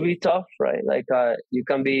to be tough, right? Like you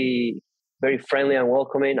can be very friendly and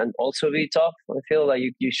welcoming and also be tough. I feel like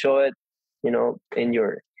you show it, in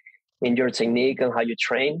your technique and how you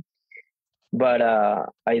train. But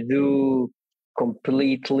I do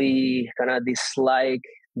completely kind of dislike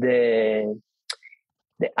the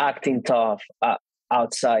acting tough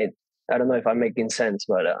outside. I don't know if I'm making sense,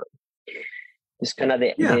 but it's kind of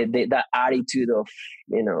that attitude of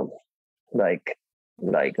like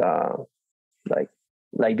like uh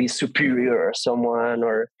like be superior or someone,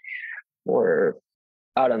 or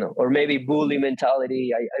I don't know, or maybe bully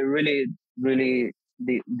mentality. I really really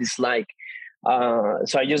dislike.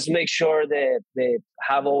 So I just make sure that they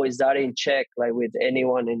have always that in check, like with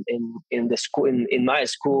anyone in the school, in my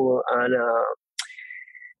school.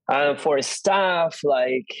 And for staff,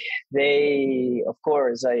 like they, of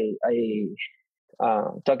course,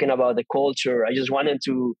 talking about the culture, I just wanted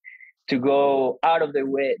to go out of their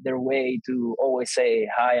way to always say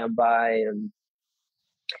hi and bye. And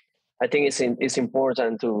I think it's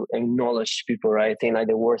important to acknowledge people, right? I think like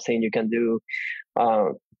the worst thing you can do.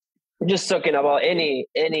 Um, just talking about any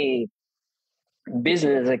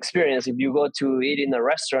business experience. If you go to eat in a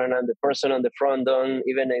restaurant and the person on the front don't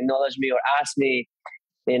even acknowledge me or ask me,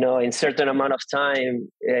 in certain amount of time,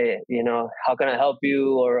 how can I help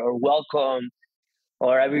you, or welcome,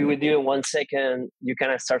 or I'll be with you in 1 second, you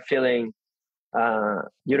kind of start feeling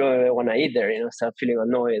you don't even want to eat there, start feeling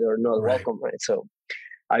annoyed or not Right. welcome, right? So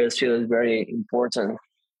I just feel it's very important.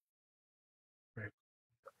 Right.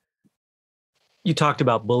 You talked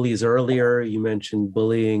about bullies earlier. You mentioned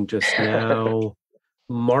bullying just now.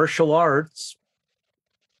 Martial arts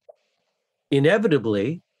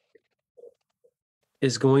inevitably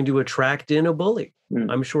is going to attract in a bully.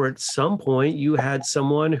 I'm sure at some point you had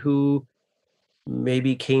someone who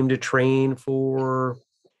maybe came to train for,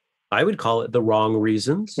 I would call it, the wrong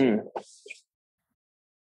reasons.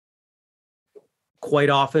 Quite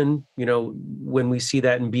often, when we see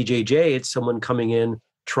that in BJJ, it's someone coming in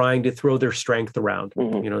trying to throw their strength around.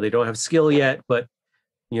 They don't have skill yet, but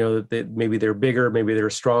maybe they're bigger, maybe they're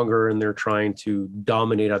stronger, and they're trying to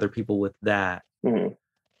dominate other people with that.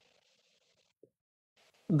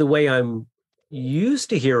 The way I'm used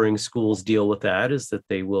to hearing schools deal with that is that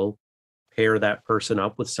they will pair that person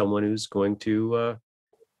up with someone who's going to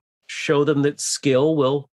show them that skill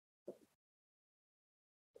will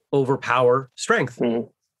overpower strength.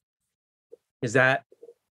 Is that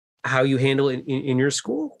how you handle it in your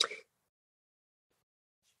school?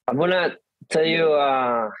 I'm gonna tell you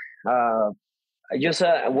just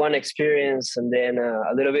one experience, and then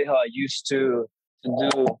a little bit how I used to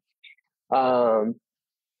do.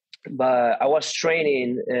 But I was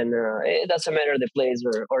training, and it doesn't matter the place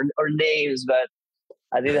or names, but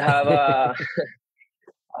I did have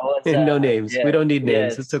no names. Yeah, we don't need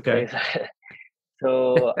names. yes, It's okay.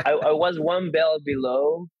 So I was one belt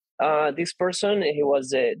below this person. He was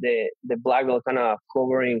the black belt, kind of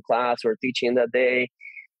covering class or teaching that day,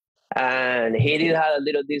 and he did have a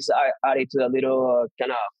little this attitude, a little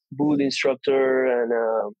kind of bully instructor, and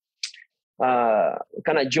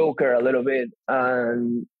kind of joker a little bit.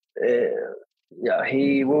 And yeah,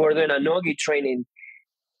 we were doing a nogi training,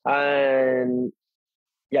 and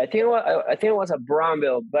yeah, I think it was a brown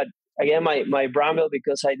belt, but again, my brown belt,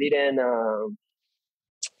 because I didn't.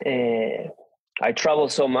 I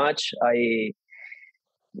traveled so much.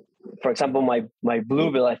 For example, my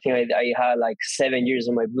blue belt, I think I had like 7 years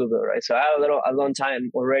of my blue belt, right? So I had a long time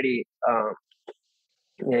already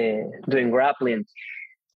doing grappling.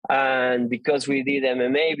 And because we did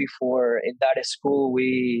MMA before in that school,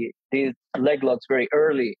 we did leg locks very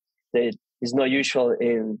early. That is not usual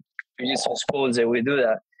in jiu-jitsu schools that we do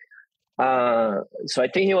that. So I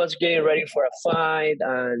think he was getting ready for a fight,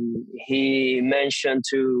 and he mentioned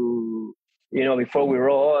to, before we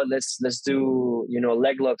roll, let's do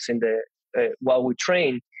leg locks in the while we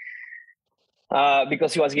train,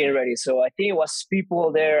 because he was getting ready. So I think it was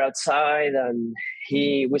people there outside, and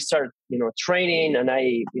we started training, and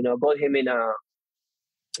I got him in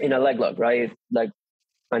a leg lock, right? Like,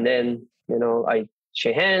 and then I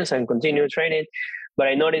shake hands and continue training, but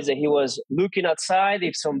I noticed that he was looking outside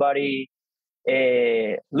if somebody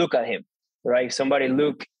look at him, right? Somebody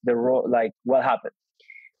look like what happened.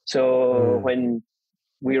 So when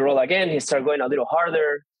we roll again, he started going a little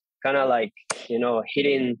harder, kind of like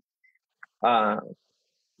hitting my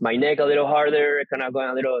neck a little harder, kind of going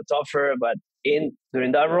a little tougher. But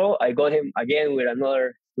during that roll, I got him again with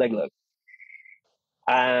another leg lock,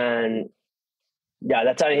 and yeah,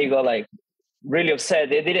 that time he got like really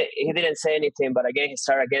upset. He didn't say anything, but again he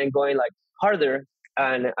started again going like harder.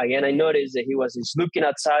 And again, I noticed that he was just looking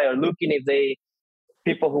outside or looking if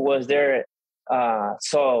people who was there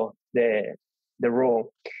saw the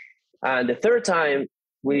rule. And the third time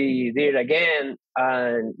we did it again,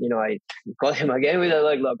 and I called him again with a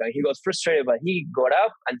leg lock, and he was frustrated, but he got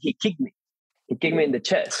up and he kicked me. He kicked me in the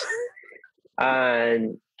chest,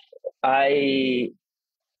 and I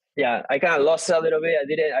kind of lost a little bit. I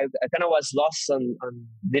kind of was lost and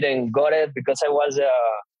didn't got it, because I was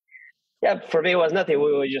Yeah, for me it was nothing.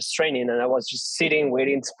 We were just training, and I was just sitting,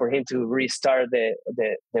 waiting for him to restart the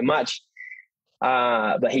match.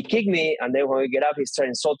 But he kicked me, and then when we get up, he started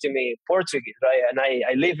insulting me in Portuguese, right? And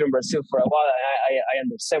I lived in Brazil for a while, and I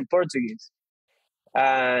understand Portuguese.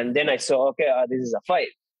 And then I saw, okay, this is a fight.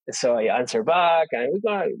 So I answered back, and we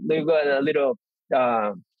got a little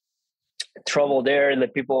uh, trouble there, and the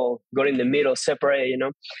people got in the middle, separate, you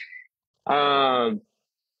know.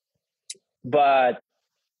 But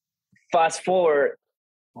fast forward,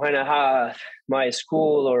 when I have my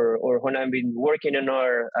school or when I've been working in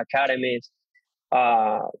our academies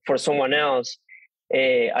for someone else,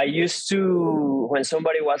 I used to, when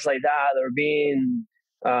somebody was like that or being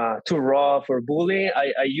too rough or bully,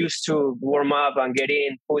 I used to warm up and get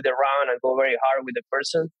in, put the round and go very hard with the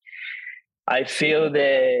person. I feel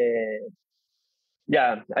again,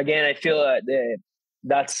 I feel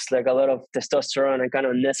that's like a lot of testosterone and kind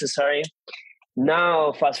of necessary.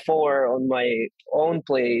 Now, fast forward on my own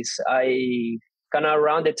place, I kind of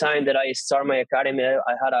around the time that I start my academy,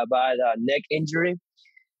 I had a bad neck injury.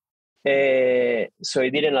 So it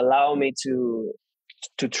didn't allow me to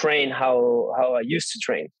train how I used to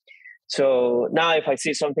train. So now if I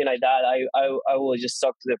see something like that, I will just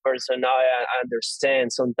talk to the person. Now I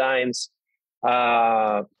understand sometimes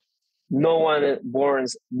no one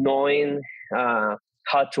borns knowing how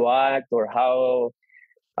to act or how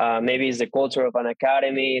maybe it's the culture of an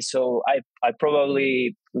academy. So I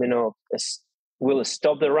probably, will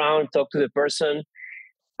stop the round, talk to the person,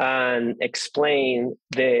 and explain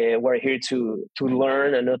we're here to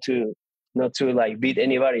learn and not to like beat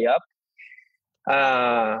anybody up.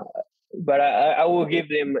 Uh, but I will give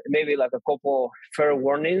them maybe like a couple fair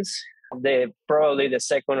warnings. Probably the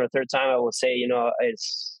second or third time I will say,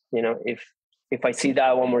 it's if I see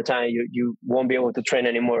that one more time, you won't be able to train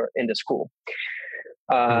anymore in the school.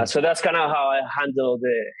 So that's kind of how I handle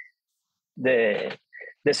the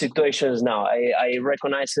situations now. I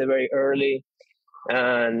recognize it very early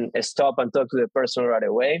and stop and talk to the person right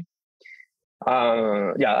away.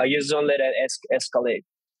 I just don't let it escalate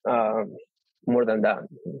more than that.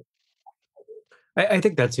 I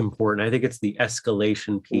think that's important. I think it's the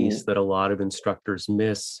escalation piece that a lot of instructors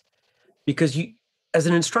miss, because you, as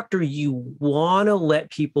an instructor, you want to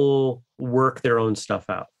let people work their own stuff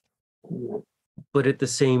out. But at the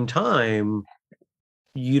same time,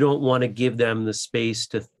 you don't want to give them the space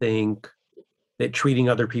to think that treating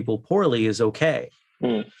other people poorly is okay.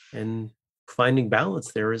 And finding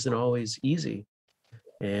balance there isn't always easy.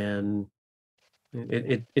 And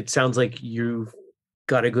it sounds like you've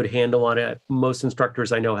got a good handle on it. Most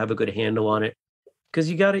instructors I know have a good handle on it, because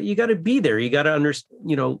you got to be there. You got to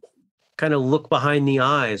understand, kind of look behind the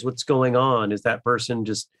eyes. What's going on? Is that person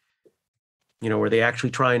just, were they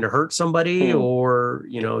actually trying to hurt somebody, or,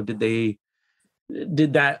 did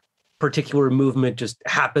that particular movement just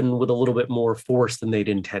happen with a little bit more force than they'd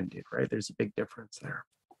intended, right? There's a big difference there.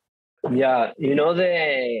 Yeah.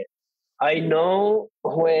 I know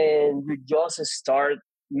when you just start,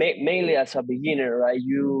 mainly as a beginner, right?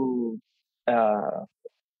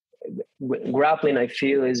 Grappling, I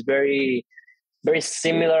feel, is very, very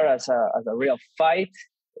similar as a real fight,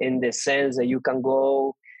 in the sense that you can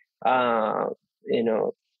go, I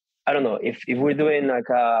don't know, if we're doing like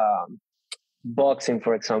boxing,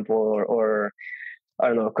 for example, or I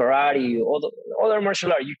don't know, karate, or other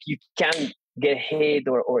martial art, you can't get hit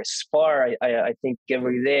or spar. I think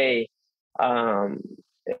every day,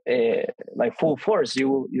 like full force,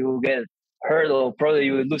 you will get hurt, or probably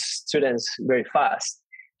you will lose students very fast.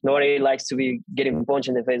 Nobody likes to be getting punched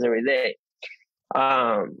in the face every day.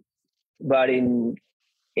 But in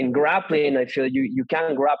grappling, I feel you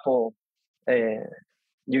can grapple.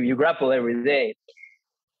 You grapple every day,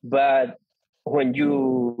 but when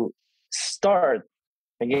you start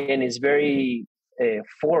again, it's very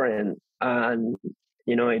foreign, and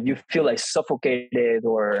if you feel like suffocated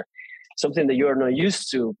or something that you're not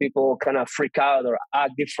used to, people kind of freak out or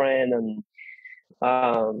act different.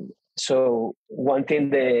 And so one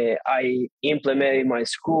thing that I implement in my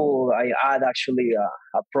school, I add actually a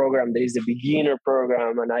program that is the beginner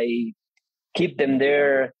program, and I keep them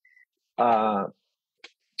there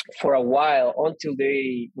for a while until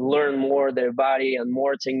they learn more their body and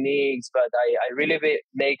more techniques. But I really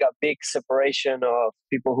make a big separation of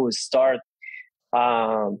people who start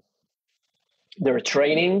their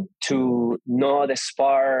training to not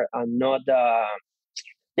spar and not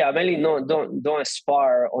mainly no don't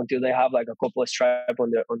spar until they have like a couple of stripes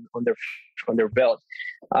on their belt,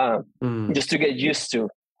 just to get used to.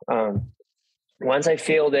 Once I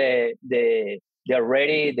feel they're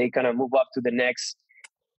ready, they kind of move up to the next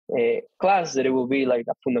class, that it will be like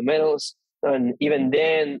the fundamentals. And even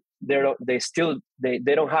then,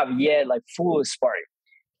 they don't have yet like full sparring.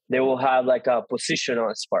 They will have like a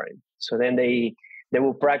positional sparring. So then they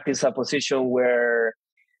will practice a position where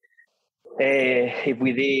if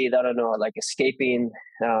we did, I don't know, like escaping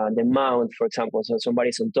the mount, for example, so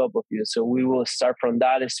somebody's on top of you. So we will start from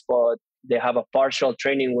that spot. They have a partial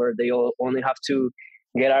training where they only have to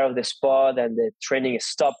get out of the spot and the training is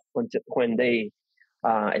stopped when they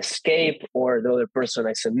escape or the other person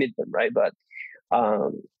I submit them, right? But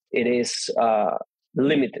it is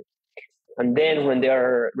limited. And then when they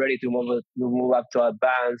are ready to move up to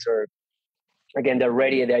advance, or again, they're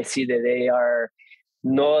ready, I see that they are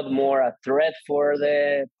not more a threat for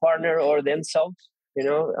the partner or themselves,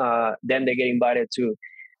 then they get invited to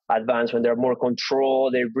advance when they're more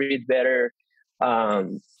controlled, they breathe better.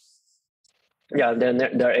 Then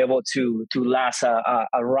they're able to last a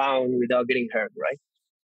round without getting hurt, right?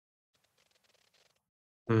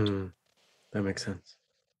 That makes sense.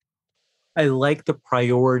 I like the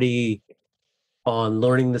priority on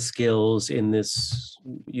learning the skills in this,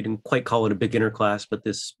 you didn't quite call it a beginner class, but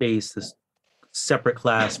this space, this separate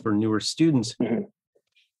class for newer students. Mm-hmm.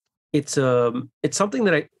 It's something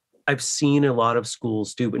that I've seen a lot of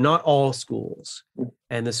schools do, but not all schools. Mm-hmm.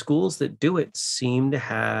 And the schools that do it seem to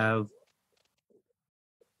have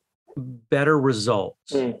better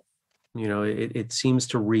results. Mm. It seems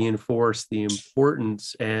to reinforce the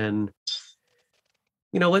importance. And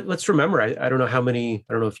let's remember, I don't know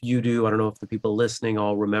if you do, I don't know if the people listening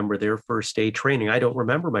all remember their first day training. I don't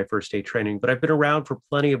remember my first day training, but I've been around for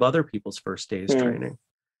plenty of other people's first days training.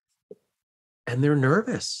 And they're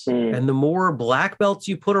nervous. And the more black belts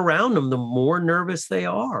you put around them, the more nervous they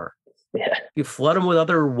are. Yeah. You flood them with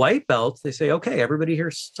other white belts, they say, okay, everybody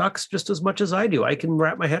here sucks just as much as I do. I can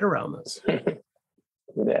wrap my head around this.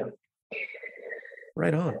 Yeah.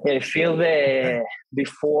 Right on. I feel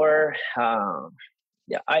before...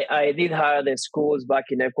 I did have the schools back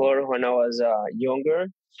in Ecuador when I was younger.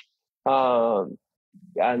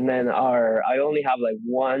 And then I only have like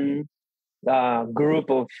one group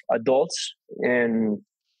of adults. And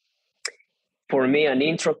for me, an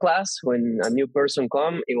intro class, when a new person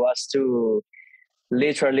come, it was to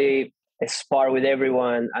literally spar with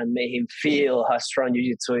everyone and make him feel how strong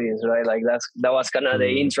Jiu-Jitsu is, right? Like that was kind of the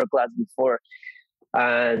intro class before.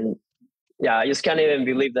 And yeah, I just can't even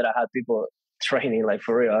believe that I had people training, like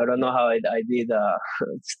for real. I don't know how I did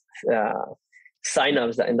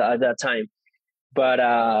sign-ups at that time, but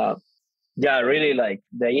really, like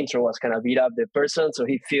the intro was kind of beat up the person, so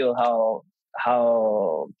he feel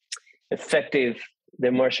how effective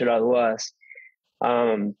the martial art was.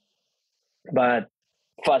 But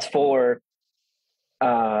fast forward,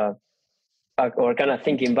 or kind of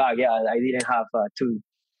thinking back, I didn't have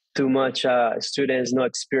too much students, no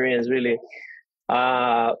experience really.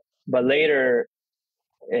 But later,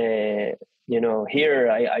 here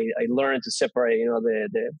I learned to separate,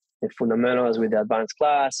 the fundamentals with the advanced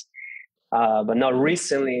class. But not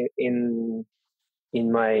recently in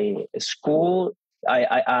my school,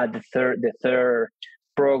 I add the third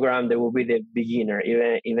program that will be the beginner,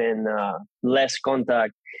 even less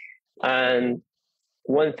contact. And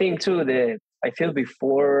one thing too that I feel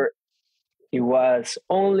before, it was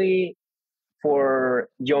only for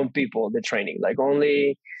young people, the training, like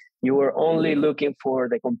you were only looking for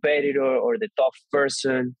the competitor or the tough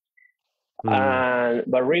person.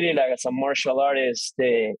 But really, like as a martial artist,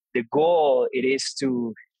 the goal it is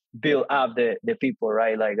to build up the people,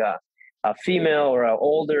 right? Like a female or an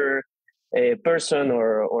older person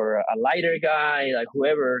or a lighter guy, like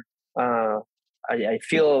whoever. I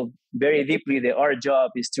feel very deeply that our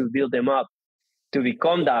job is to build them up to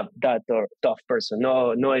become that tough person.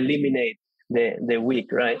 No eliminate the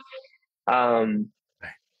weak, right?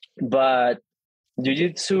 But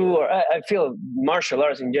Jiu-Jitsu, or I feel martial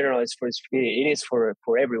arts in general, is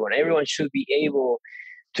for everyone. Everyone should be able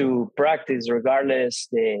to practice regardless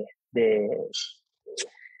the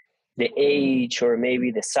age or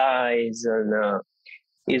maybe the size, and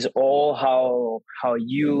is all how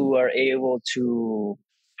you are able to,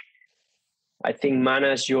 I think,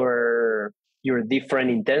 manage your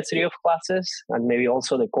different intensity of classes, and maybe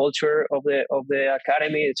also the culture of the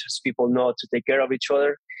academy. It's just people know to take care of each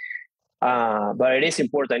other. But it is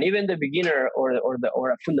important, even the beginner or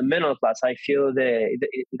a fundamental class. I feel that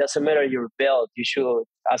it doesn't matter your belt. You should,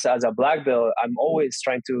 as a black belt, I'm always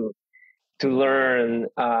trying to learn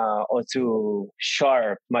or to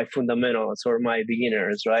sharp my fundamentals or my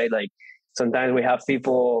beginners, right? Like sometimes we have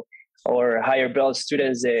people or higher belt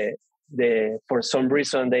students that for some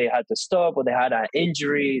reason they had to stop or they had an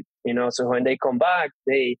injury, so when they come back,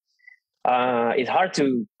 it's hard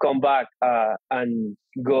to come back and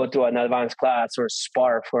go to an advanced class or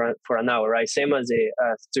spar for an hour, right? Same as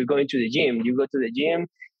to going to the gym. You go to the gym,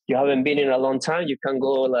 you haven't been in a long time, you can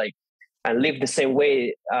go like and lift the same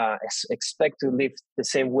weight, expect to lift the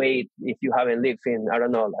same weight if you haven't lived in, I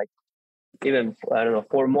don't know, like even, I don't know,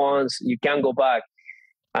 4 months. You can go back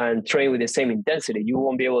and train with the same intensity. You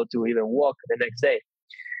won't be able to even walk the next day.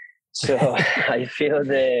 So I feel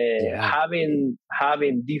that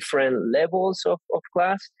having different levels of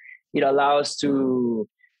class, it allows to,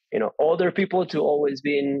 older people to always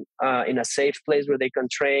be in a safe place where they can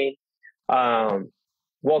train.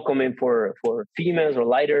 Welcoming for females or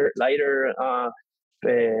lighter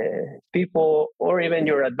people, or even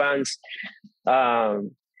your advanced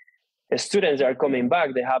students that are coming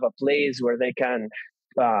back. They have a place where they can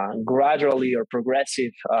gradually or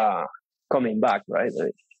progressive coming back, right?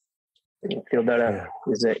 I feel that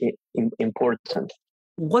is important.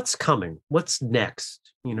 What's coming? What's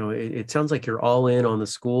next? It sounds like you're all in on the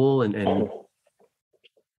school, and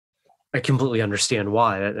I completely understand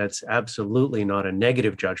why. That's absolutely not a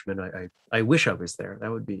negative judgment. I wish I was there.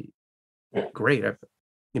 That would be great.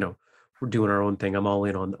 We're doing our own thing. I'm all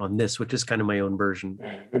in on this, which is kind of my own version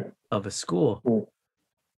of a school.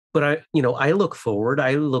 But I look forward.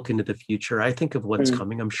 I look into the future. I think of what's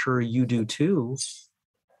coming. I'm sure you do too.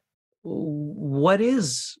 What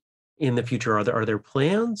is in the future? Are there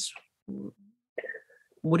plans?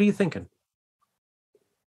 What are you thinking?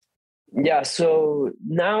 Yeah, so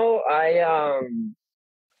now I am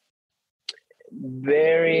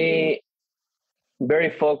very, very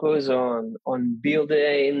focused on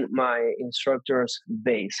building my instructor's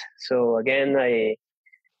base. So again,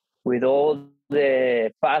 with all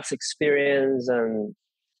the past experience and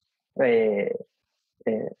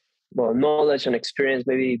knowledge and experience,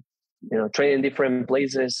 maybe training different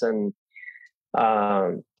places, and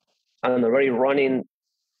I'm already running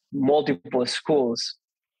multiple schools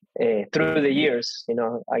through the years.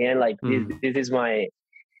 Again, like this is my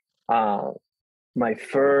my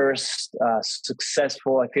first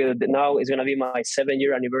successful. I feel that now it's gonna be my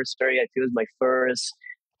 7-year anniversary. I feel it's my first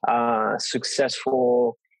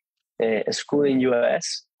successful school in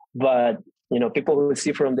US. But people who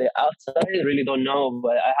see from the outside really don't know.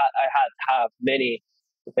 But I have many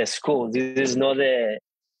schools. This is not the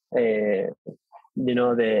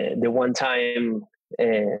the one time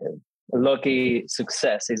lucky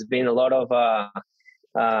success. It's been a lot of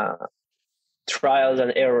trials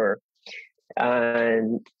and error,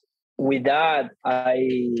 and with that,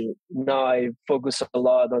 I focus a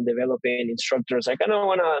lot on developing instructors. I kind of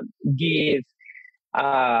want to give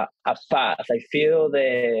a path. I feel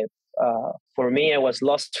that for me, I was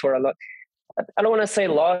lost for a lot. I don't want to say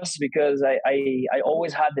lost, because I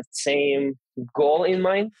always had the same goal in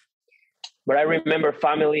mind. But I remember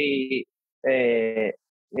family, kind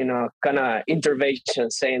of intervention,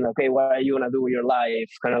 saying, okay, what are you going to do with your life?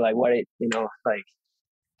 Kind of like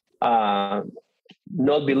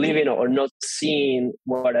not believing or not seeing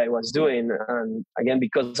what I was doing. And again,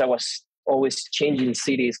 because I was always changing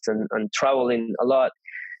cities and traveling a lot.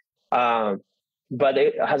 But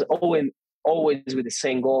it has always with the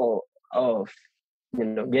same goal of,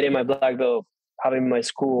 getting my black belt, having my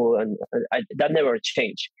school, and that never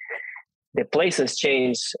changed. The places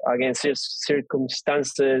change against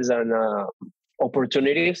circumstances and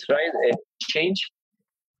opportunities, right? It change.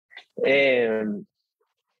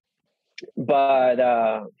 But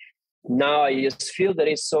now I just feel there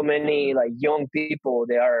is so many like young people,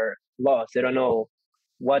 they are lost. They don't know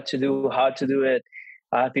what to do, how to do it.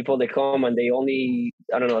 People, they come and they only,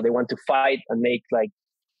 I don't know, they want to fight and make like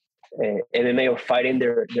MMA or fighting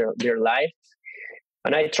their life.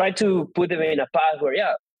 And I try to put them in a path where,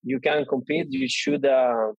 yeah, you can compete. You should,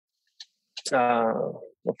 of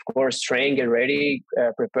course, train, get ready,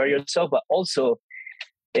 prepare yourself, but also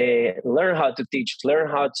learn how to teach, learn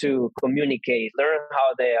how to communicate, learn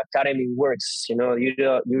how the academy works.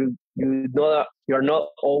 You're not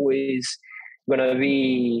always gonna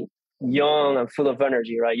be young and full of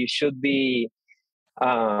energy, right? You should be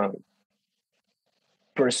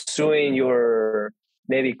pursuing your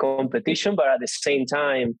maybe competition, but at the same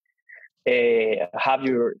time have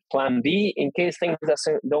your plan B in case things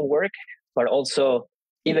don't work. But also,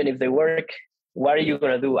 even if they work, what are you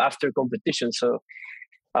gonna do after competition? So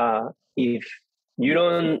if you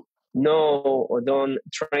don't know or don't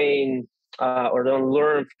train or don't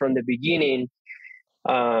learn from the beginning,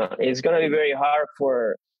 it's going to be very hard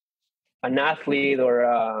for an athlete or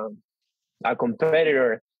a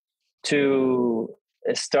competitor to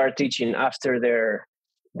start teaching after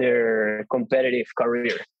their competitive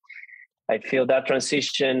career. I feel that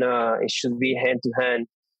transition, it should be hand to hand.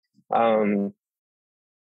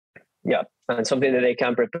 Yeah, and something that they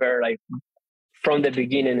can prepare like from the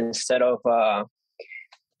beginning instead of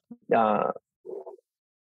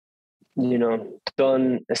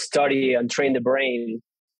don't study and train the brain.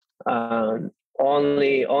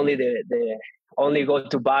 Only the only go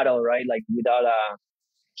to battle, right? Like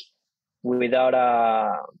without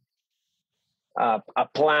a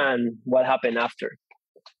plan. What happened after?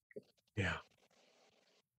 Yeah,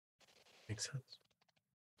 makes sense.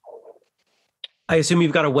 I assume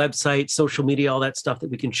you've got a website, social media, all that stuff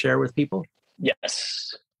that we can share with people.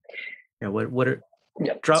 Yes. Yeah. What are?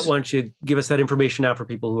 Yeah. Why don't you give us that information now for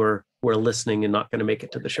people who are listening and not going to make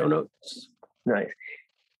it to the show notes? Nice.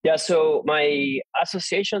 Yeah. So my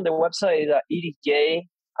association, the website is EDJ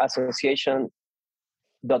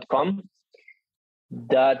Association.com.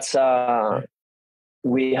 That's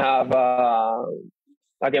we have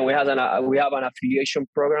again we have an affiliation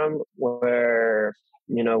program where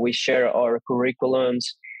we share our curriculums,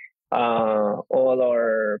 all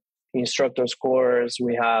our instructor scores.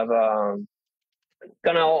 We have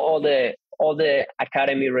kind of all the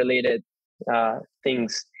academy related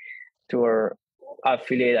things to our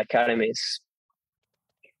affiliate academies.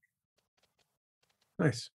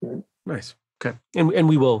 Nice. Okay, and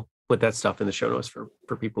we will put that stuff in the show notes for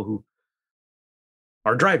people who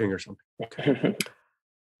are driving or something. Okay.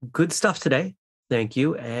 Good stuff today. Thank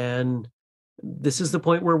you. And this is the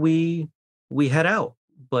point where we head out,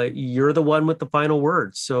 but you're the one with the final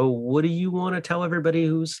word. So what do you want to tell everybody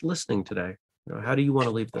who's listening today? How do you want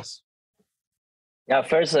to leave this? Yeah,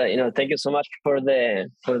 first, thank you so much for the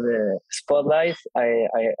spotlight. I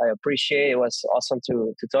appreciate it. It was awesome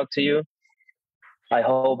to talk to you. I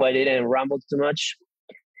hope I didn't ramble too much.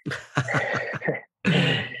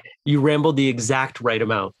 You rambled the exact right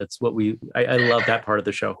amount. That's what I love that part of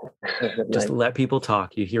the show. Just let people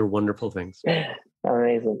talk. You hear wonderful things.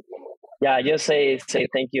 Amazing. Yeah, I just say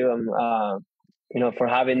thank you. For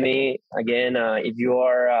having me again. If you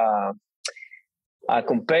are a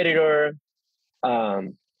competitor,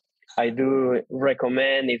 I do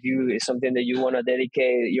recommend it's something that you want to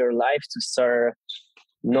dedicate your life to start.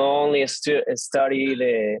 Not only study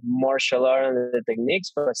the martial art and the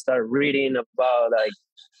techniques, but start reading about like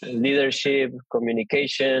leadership,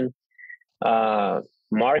 communication,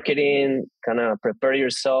 marketing. Kind of prepare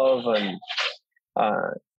yourself and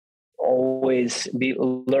always be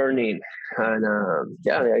learning. And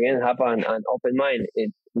again, have an open mind.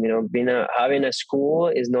 Having a school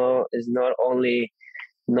is not only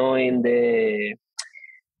knowing the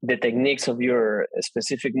techniques of your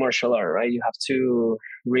specific martial art, right? You have to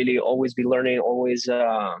really always be learning, always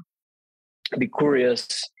be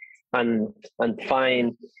curious, and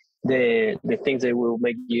find the things that will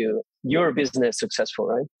make your business successful,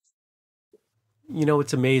 right?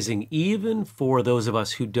 It's amazing. Even for those of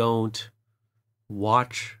us who don't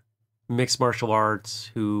watch mixed martial arts,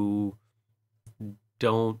 who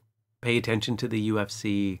don't pay attention to the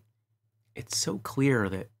UFC, it's so clear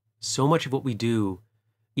that so much of what we do,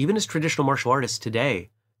 even as traditional martial artists today,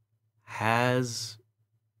 has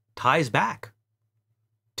ties back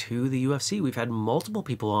to the UFC. We've had multiple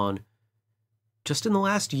people on just in the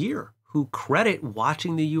last year who credit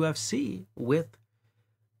watching the UFC with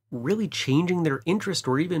really changing their interest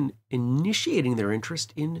or even initiating their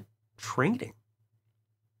interest in training.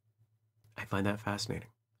 I find that fascinating.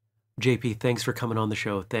 JP, thanks for coming on the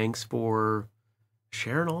show. Thanks for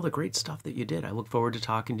sharing all the great stuff that you did. I look forward to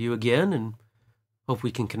talking to you again and hope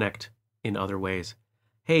we can connect in other ways.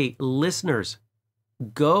 Hey, listeners,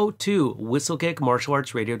 go to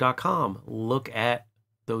whistlekickmartialartsradio.com. Look at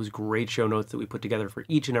those great show notes that we put together for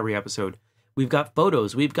each and every episode. We've got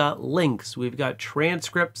photos, we've got links, we've got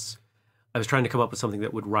transcripts. I was trying to come up with something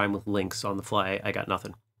that would rhyme with links on the fly. I got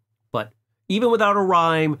nothing. But even without a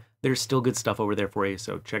rhyme, there's still good stuff over there for you.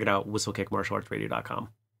 So check it out, whistlekickmartialartsradio.com.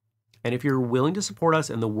 And if you're willing to support us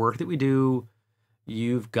and the work that we do,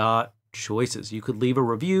 you've got choices. You could leave a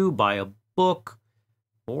review, buy a book,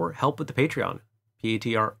 or help with the Patreon.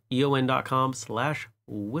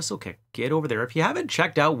 patreon.com/whistlekick. Get over there. If you haven't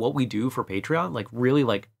checked out what we do for Patreon, really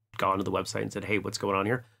gone to the website and said, hey, what's going on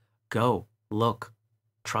here? Go, look,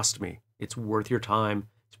 trust me. It's worth your time.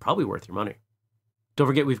 It's probably worth your money. Don't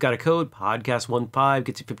forget, we've got a code, podcast15,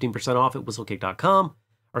 gets you 15% off at whistlekick.com.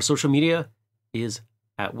 Our social media is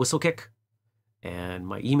at whistlekick, and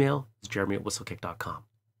my email is jeremy@whistlekick.com.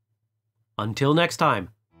 Until next time,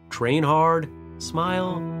 train hard,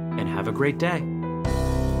 smile, and have a great day.